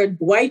actually heard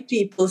white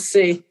people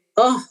say,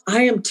 oh,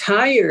 I am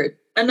tired.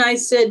 And I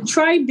said,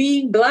 try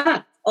being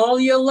Black all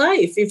your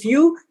life. If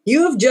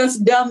you've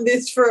just done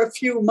this for a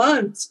few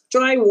months,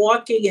 try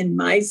walking in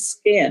my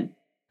skin.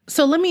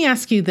 So let me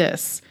ask you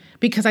this,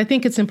 because I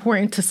think it's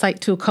important to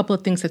cite to a couple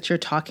of things that you're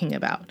talking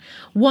about.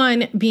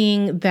 One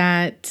being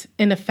that,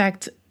 in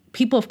effect,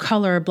 people of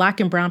color,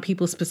 Black and brown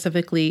people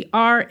specifically,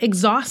 are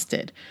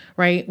exhausted,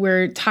 right?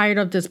 We're tired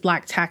of this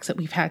Black tax that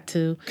we've had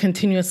to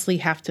continuously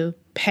have to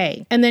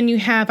pay. And then you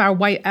have our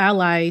white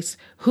allies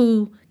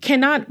who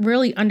cannot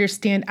really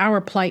understand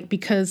our plight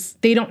because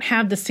they don't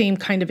have the same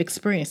kind of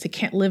experience. They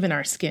can't live in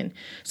our skin.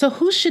 So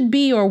who should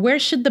be, or where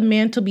should the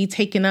mantle be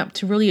taken up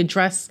to really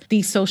address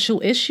these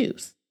social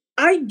issues?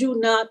 I do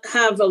not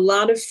have a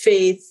lot of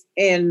faith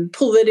in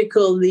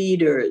political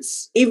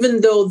leaders,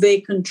 even though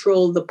they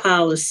control the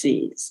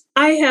policies.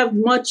 I have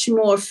much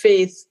more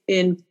faith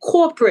in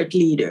corporate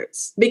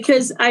leaders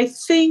because I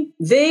think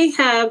they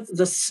have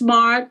the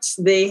smarts,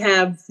 they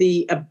have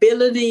the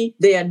ability,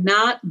 they are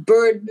not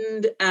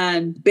burdened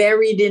and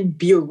buried in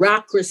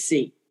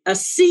bureaucracy. A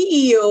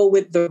CEO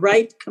with the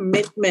right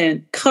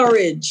commitment,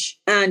 courage,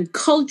 and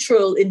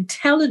cultural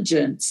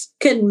intelligence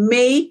can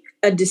make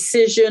a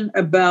decision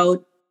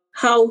about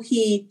how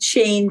he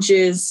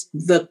changes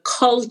the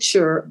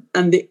culture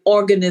and the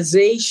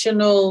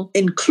organizational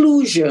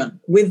inclusion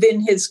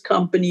within his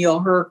company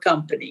or her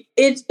company.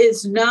 It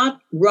is not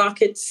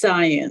rocket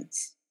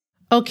science.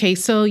 Okay,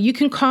 so you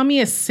can call me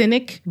a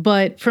cynic,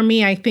 but for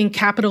me, I think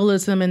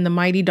capitalism and the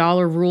mighty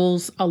dollar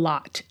rules a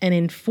lot and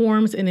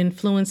informs and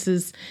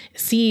influences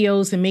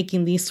CEOs in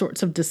making these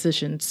sorts of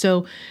decisions.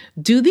 So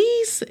do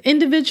these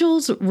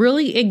individuals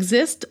really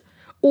exist?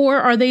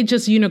 Or are they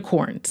just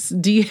unicorns?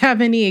 Do you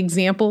have any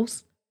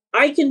examples?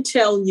 I can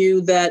tell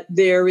you that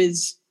there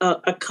is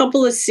a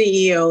couple of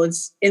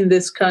CEOs in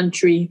this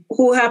country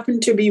who happen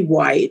to be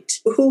white,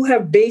 who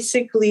have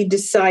basically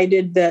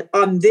decided that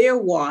on their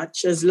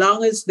watch, as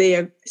long as they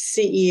are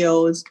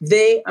CEOs,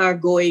 they are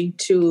going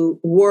to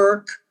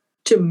work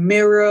to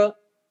mirror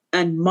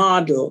and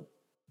model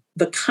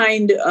the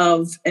kind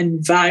of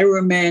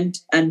environment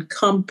and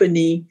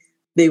company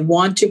they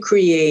want to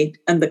create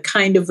and the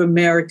kind of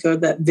America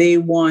that they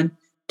want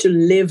to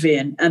live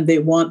in and they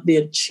want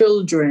their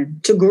children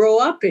to grow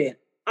up in.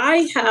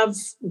 I have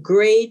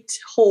great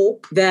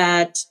hope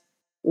that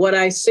what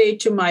I say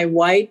to my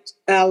white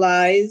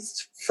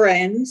allies,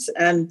 friends,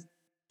 and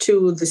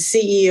to the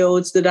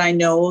CEOs that I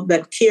know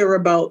that care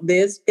about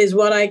this is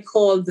what I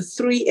call the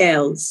 3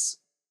 L's,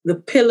 the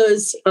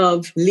pillars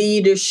of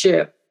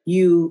leadership.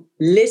 You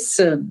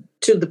listen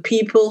to the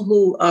people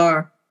who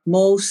are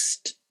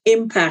most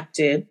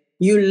impacted,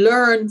 you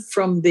learn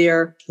from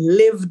their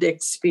lived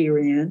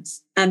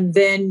experience, and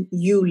then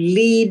you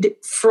lead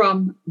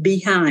from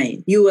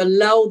behind. You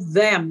allow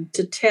them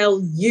to tell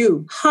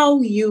you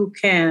how you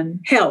can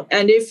help.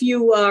 And if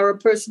you are a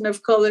person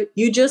of color,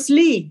 you just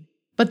lead.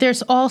 But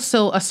there's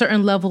also a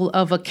certain level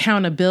of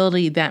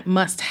accountability that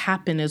must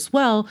happen as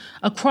well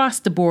across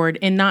the board,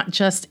 and not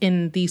just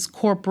in these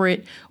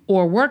corporate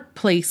or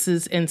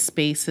workplaces and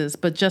spaces,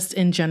 but just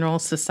in general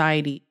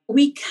society.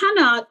 We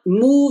cannot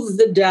move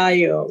the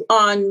dial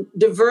on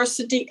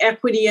diversity,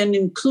 equity, and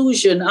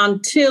inclusion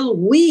until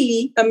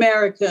we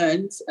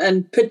Americans,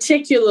 and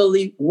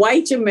particularly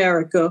white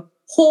America,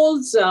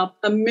 holds up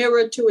a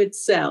mirror to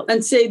itself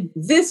and say,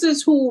 this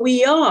is who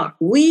we are.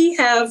 We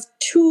have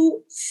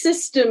 2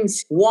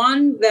 systems,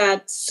 one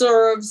that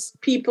serves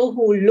people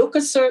who look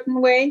a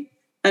certain way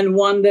and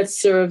one that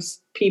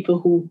serves people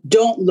who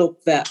don't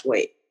look that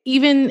way.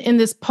 Even in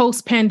this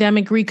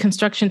post-pandemic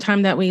reconstruction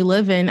time that we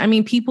live in, I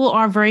mean, people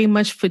are very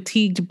much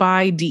fatigued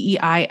by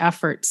DEI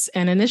efforts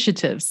and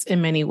initiatives in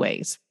many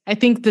ways. I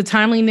think the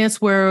timeliness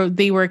where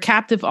they were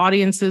captive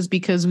audiences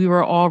because we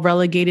were all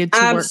relegated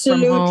to work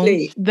from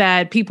home,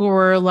 that people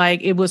were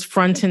like, it was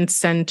front and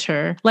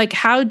center. Like,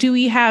 how do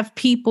we have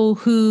people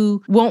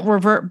who won't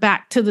revert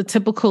back to the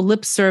typical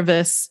lip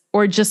service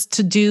or just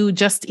to do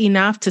just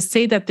enough to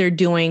say that they're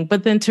doing,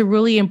 but then to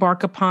really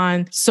embark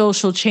upon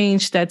social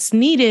change that's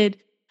needed?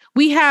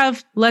 We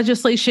have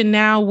legislation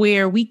now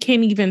where we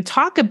can't even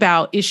talk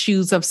about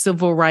issues of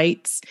civil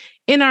rights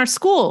in our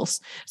schools.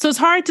 So it's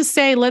hard to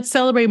say, let's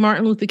celebrate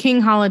Martin Luther King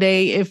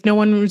holiday if no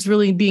one was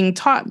really being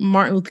taught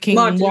Martin Luther King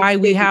and why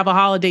we have a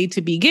holiday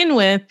to begin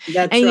with.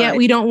 That's and yet right.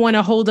 we don't want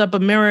to hold up a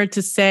mirror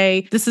to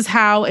say, this is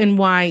how and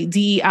why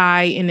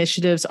DEI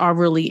initiatives are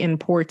really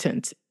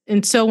important.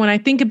 And so when I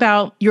think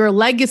about your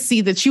legacy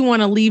that you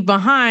want to leave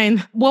behind,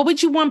 what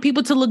would you want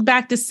people to look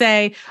back to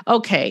say,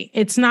 okay,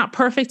 it's not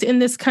perfect in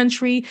this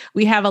country.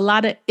 We have a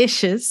lot of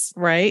issues,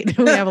 right?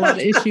 We have a lot of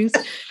issues.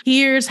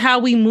 Here's how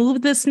we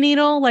move this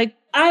needle. Like,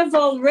 I've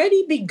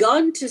already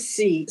begun to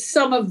see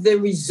some of the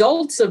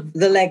results of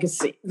the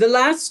legacy. The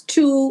last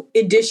 2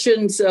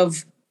 editions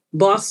of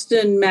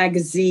Boston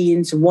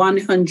Magazine's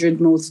 100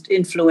 Most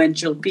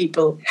Influential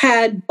People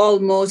had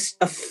almost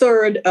a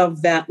third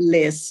of that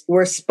list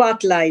were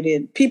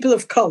spotlighted people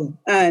of color,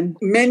 and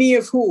many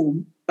of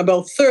whom,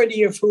 about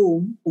 30 of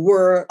whom,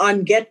 were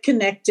on Get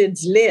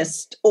Connected's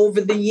list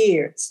over the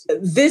years.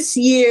 This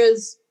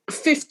year's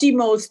 50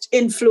 most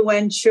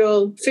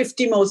influential,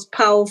 50 most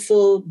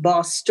powerful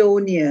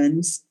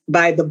Bostonians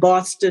by the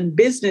Boston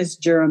Business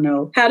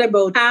Journal had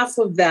about half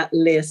of that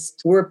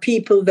list were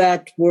people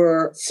that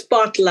were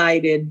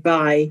spotlighted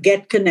by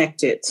Get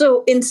Connected.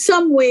 So in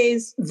some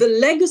ways, the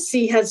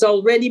legacy has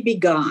already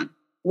begun.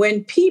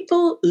 When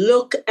people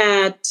look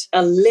at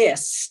a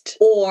list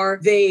or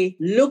they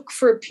look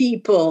for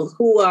people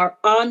who are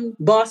on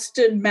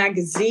Boston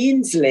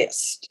Magazine's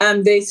list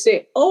and they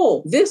say,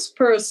 oh, this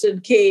person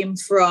came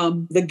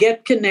from the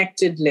Get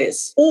Connected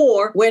list.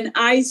 Or when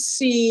I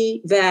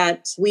see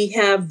that we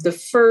have the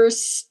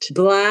first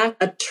Black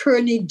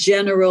Attorney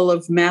General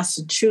of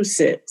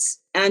Massachusetts,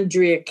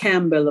 Andrea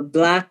Campbell, a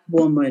Black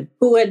woman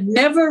who had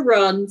never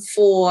run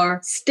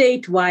for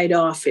statewide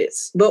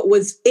office, but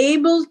was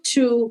able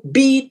to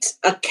beat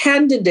a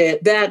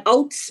candidate that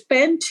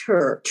outspent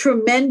her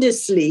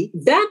tremendously.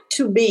 That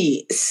to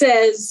me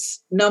says,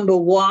 number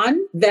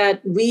one,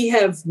 that we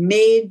have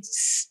made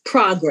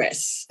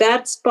progress.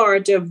 That's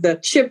part of the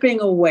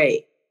chipping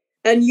away.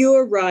 And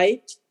you're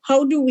right.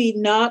 How do we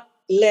not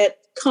let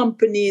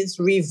companies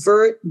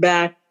revert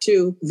back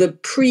to the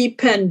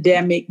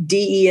pre-pandemic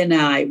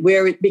DE&I,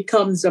 where it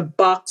becomes a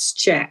box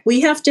check?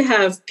 We have to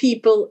have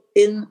people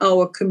in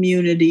our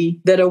community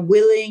that are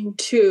willing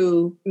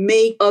to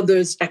make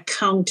others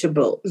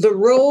accountable. The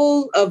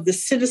role of the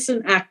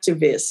citizen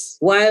activists,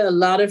 while a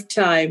lot of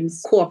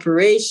times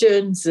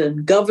corporations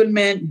and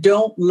government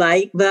don't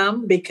like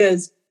them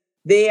because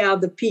they are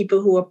the people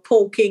who are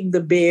poking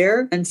the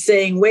bear and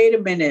saying, wait a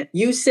minute,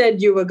 you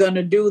said you were going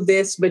to do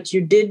this, but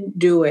you didn't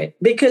do it.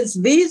 Because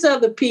these are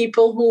the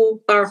people who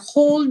are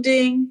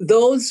holding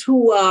those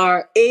who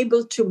are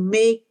able to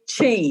make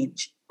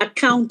change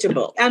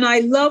accountable. And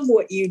I love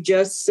what you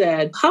just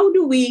said. How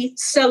do we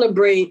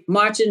celebrate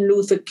Martin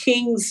Luther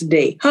King's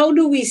Day? How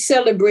do we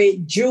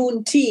celebrate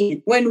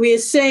Juneteenth when we're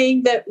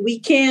saying that we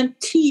can't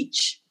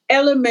teach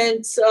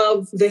elements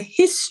of the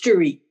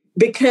history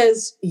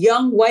because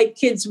young white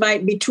kids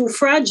might be too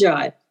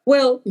fragile?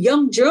 Well,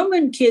 young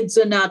German kids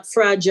are not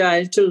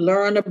fragile to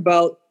learn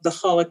about the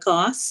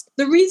Holocaust.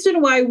 The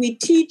reason why we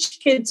teach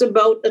kids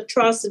about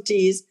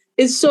atrocities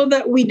is so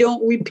that we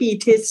don't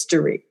repeat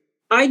history.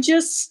 I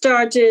just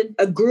started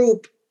a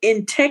group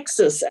in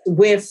Texas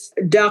with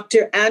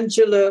Dr.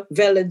 Angela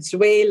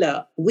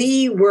Valenzuela.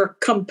 We were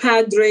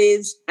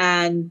compadres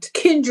and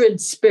kindred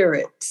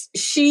spirits.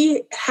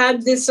 She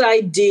had this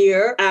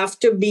idea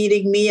after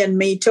meeting me and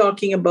me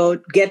talking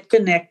about Get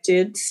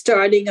Connected,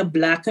 starting a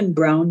Black and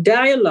Brown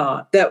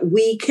dialogue that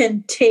we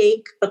can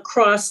take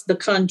across the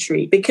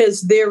country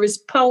because there is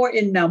power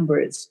in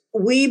numbers.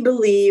 We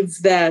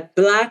believe that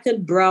Black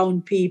and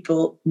Brown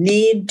people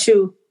need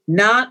to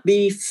not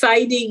be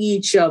fighting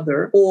each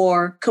other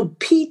or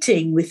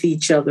competing with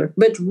each other,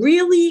 but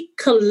really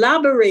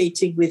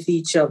collaborating with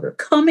each other,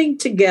 coming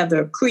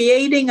together,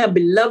 creating a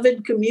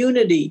beloved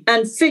community,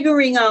 and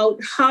figuring out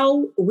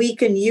how we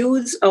can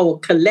use our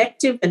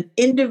collective and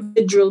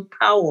individual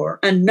power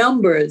and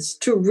numbers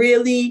to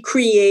really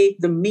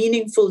create the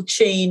meaningful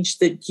change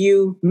that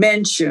you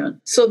mentioned,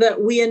 so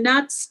that we are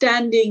not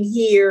standing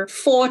here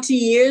 40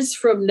 years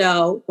from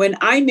now when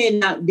I may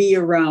not be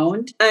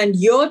around and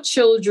your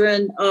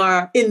children are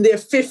in their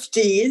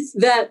 50s,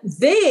 that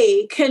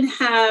they can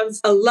have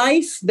a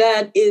life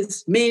that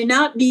may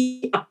not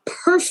be a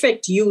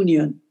perfect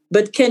union,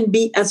 but can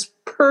be as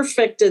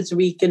perfect as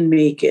we can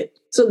make it.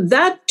 So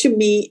that to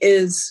me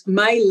is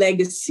my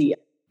legacy.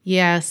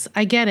 Yes,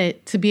 I get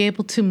it. To be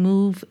able to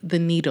move the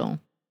needle.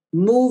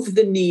 Move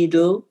the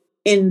needle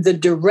in the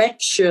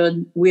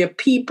direction where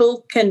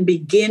people can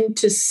begin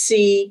to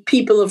see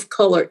people of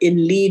color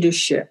in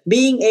leadership.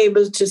 Being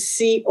able to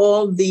see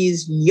all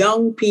these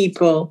young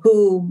people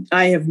who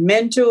I have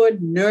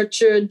mentored,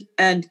 nurtured,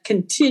 and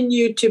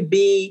continue to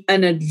be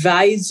an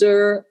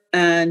advisor,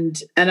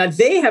 and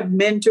they have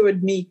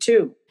mentored me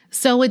too.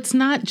 So it's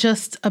not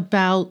just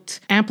about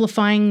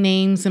amplifying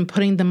names and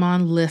putting them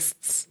on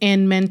lists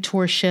and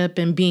mentorship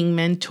and being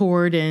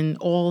mentored and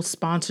all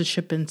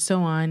sponsorship and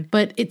so on.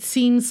 But it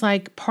seems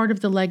like part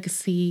of the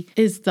legacy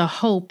is the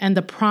hope and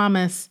the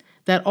promise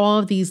that all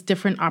of these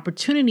different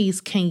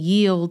opportunities can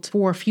yield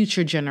for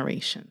future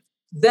generations.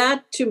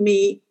 That to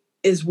me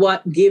is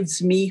what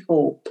gives me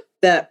hope,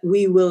 that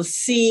we will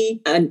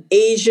see an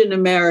Asian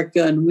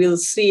American, we'll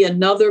see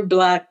another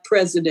Black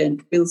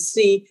president, we'll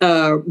see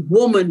a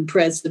woman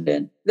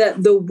president,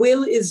 that the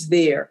will is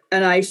there.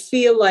 And I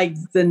feel like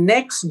the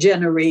next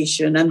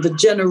generation and the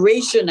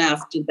generation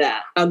after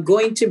that are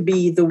going to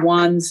be the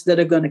ones that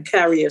are going to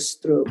carry us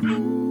through.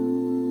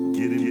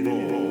 Get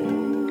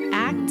involved.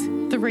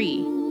 Act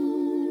 3,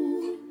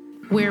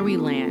 Where We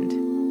Land.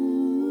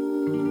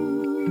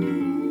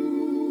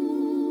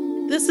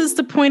 This is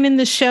the point in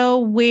the show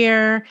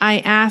where I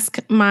ask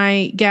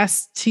my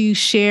guests to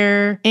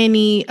share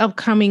any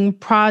upcoming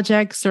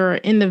projects or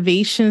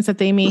innovations that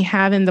they may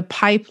have in the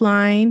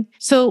pipeline.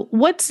 So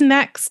what's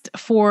next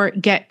for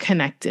Get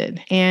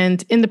Connected?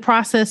 And in the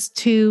process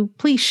too,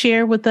 please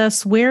share with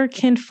us, where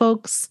can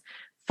folks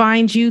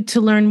find you to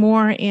learn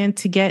more and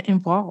to get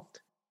involved?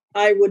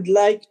 I would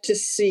like to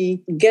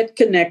see Get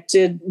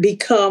Connected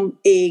become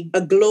a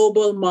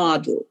global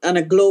model and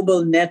a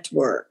global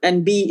network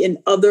and be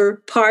in other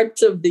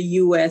parts of the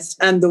U.S.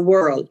 and the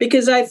world.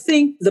 Because I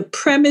think the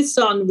premise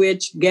on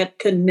which Get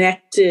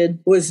Connected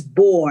was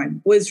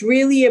born was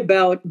really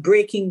about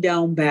breaking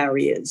down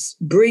barriers,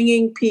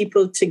 bringing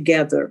people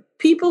together.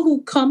 People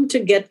who come to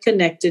Get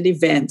Connected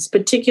events,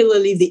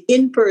 particularly the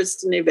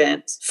in-person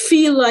events,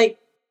 feel like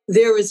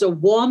there is a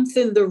warmth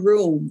in the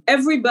room.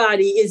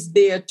 Everybody is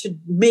there to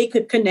make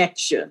a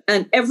connection,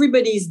 and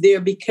everybody's there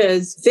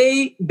because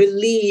they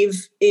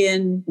believe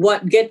in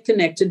what Get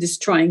Connected is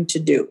trying to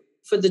do.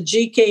 For the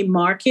GK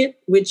market,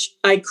 which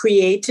I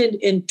created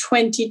in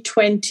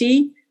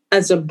 2020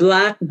 as a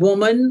Black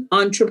woman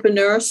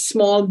entrepreneur,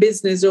 small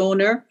business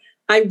owner,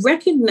 I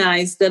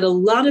recognized that a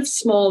lot of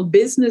small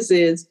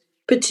businesses,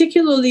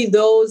 particularly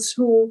those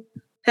who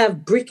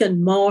have brick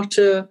and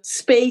mortar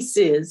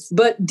spaces,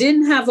 but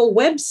didn't have a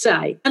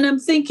website. And I'm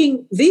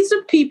thinking, these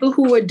are people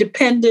who are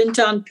dependent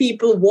on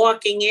people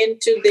walking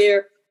into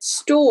their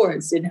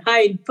stores in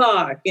Hyde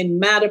Park, in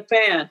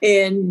Mattapan,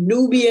 in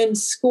Nubian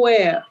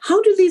Square.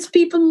 How do these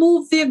people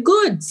move their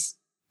goods?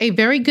 A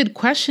very good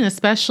question,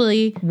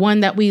 especially one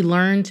that we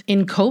learned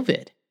in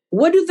COVID.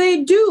 What do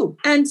they do?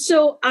 And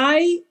so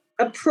I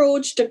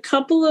approached a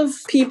couple of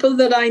people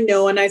that I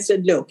know, and I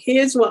said, look,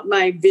 here's what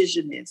my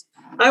vision is.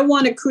 I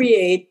want to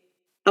create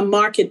a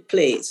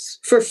marketplace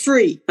for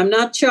free. I'm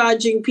not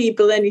charging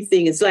people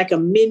anything. It's like a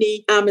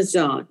mini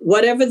Amazon.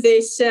 Whatever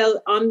they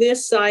sell on their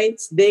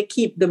sites, they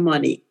keep the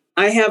money.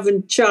 I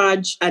haven't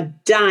charged a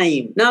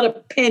dime, not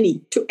a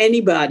penny to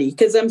anybody,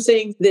 because I'm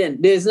saying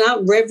then there's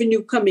not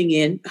revenue coming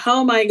in.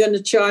 How am I going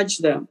to charge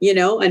them?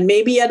 And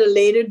maybe at a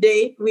later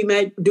date, we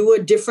might do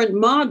a different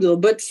model.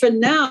 But for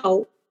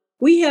now,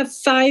 we have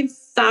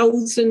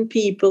 5,000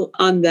 people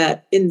on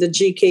that in the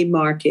GK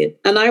market.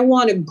 And I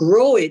want to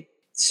grow it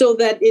so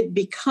that it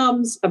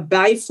becomes a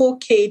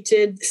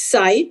bifurcated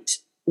site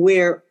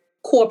where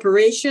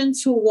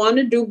corporations who want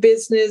to do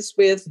business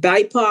with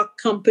BIPOC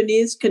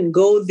companies can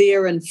go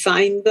there and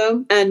find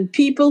them. And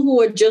people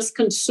who are just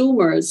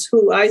consumers,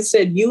 who I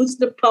said, use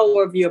the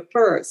power of your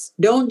purse.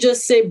 Don't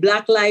just say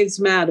Black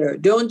Lives Matter.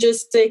 Don't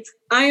just say,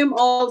 I am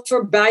all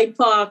for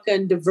BIPOC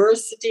and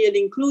diversity and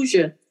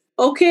inclusion.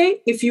 Okay,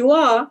 if you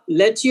are,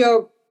 let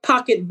your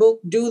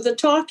pocketbook do the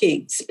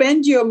talking.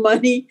 Spend your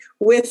money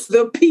with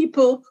the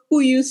people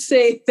who you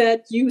say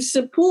that you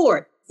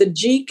support. The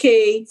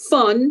GK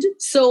Fund,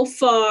 so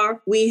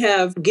far, we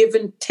have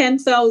given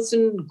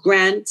 10,000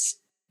 grants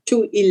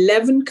to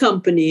 11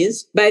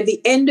 companies. By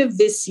the end of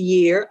this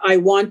year, I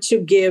want to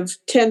give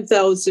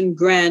 10,000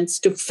 grants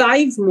to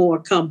 5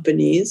 more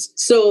companies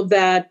so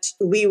that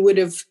we would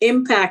have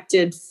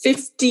impacted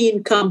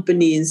 15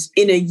 companies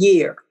in a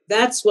year.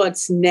 That's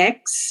what's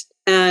next.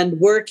 And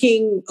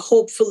working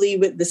hopefully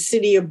with the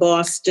city of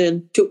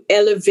Boston to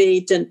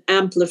elevate and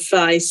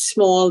amplify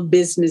small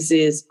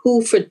businesses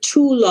who for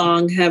too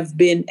long have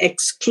been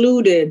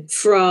excluded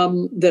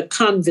from the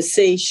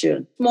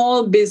conversation.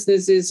 Small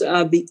businesses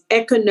are the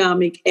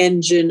economic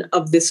engine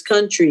of this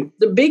country.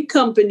 The big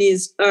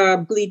companies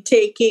are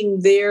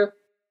taking their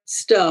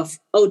stuff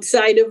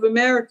outside of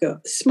America.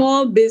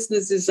 Small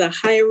businesses are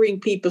hiring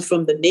people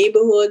from the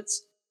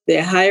neighborhoods.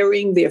 They're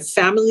hiring their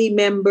family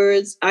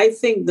members. I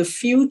think the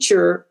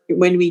future,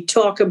 when we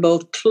talk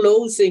about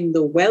closing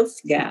the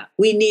wealth gap,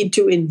 we need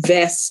to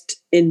invest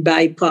in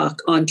BIPOC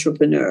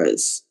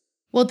entrepreneurs.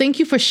 Well, thank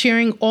you for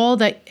sharing all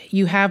that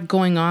you have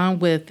going on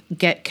with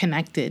Get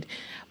Connected.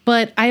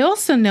 But I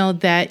also know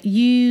that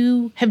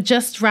you have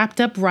just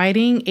wrapped up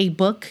writing a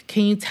book.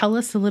 Can you tell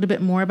us a little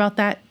bit more about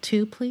that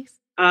too, please?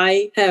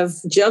 I have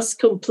just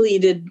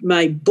completed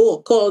my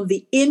book called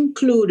The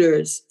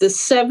Includers, The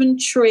 7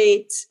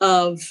 Traits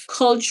of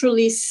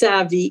Culturally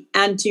Savvy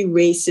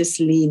Anti-Racist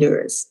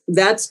Leaders.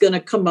 That's going to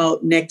come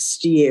out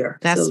next year.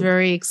 That's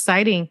very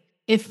exciting.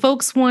 If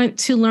folks want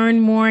to learn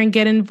more and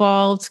get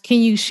involved, can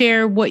you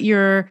share what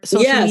your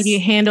social media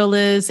handle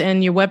is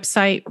and your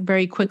website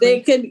very quickly? They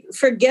can,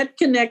 for Get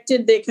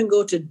Connected, they can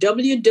go to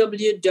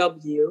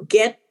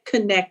www.get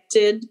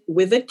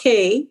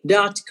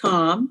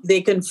getconnected.com.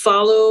 They can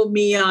follow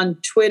me on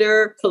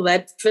Twitter,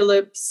 Colette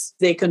Phillips.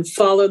 They can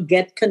follow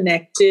Get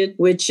Connected,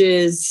 which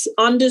is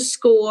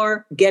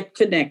 _Get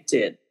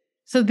Connected.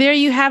 So there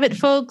you have it,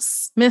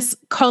 folks. Miss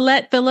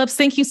Colette Phillips,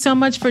 thank you so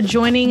much for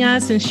joining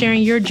us and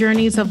sharing your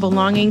journeys of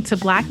belonging to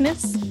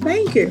Blackness.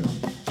 Thank you.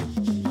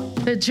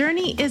 The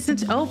journey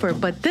isn't over,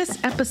 but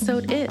this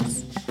episode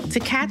is. To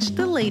catch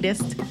the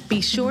latest,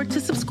 be sure to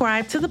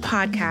subscribe to the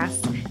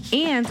podcast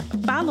and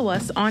follow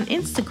us on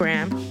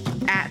Instagram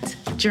at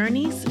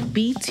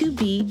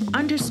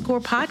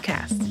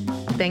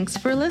journeysb2b_podcast. Thanks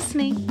for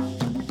listening.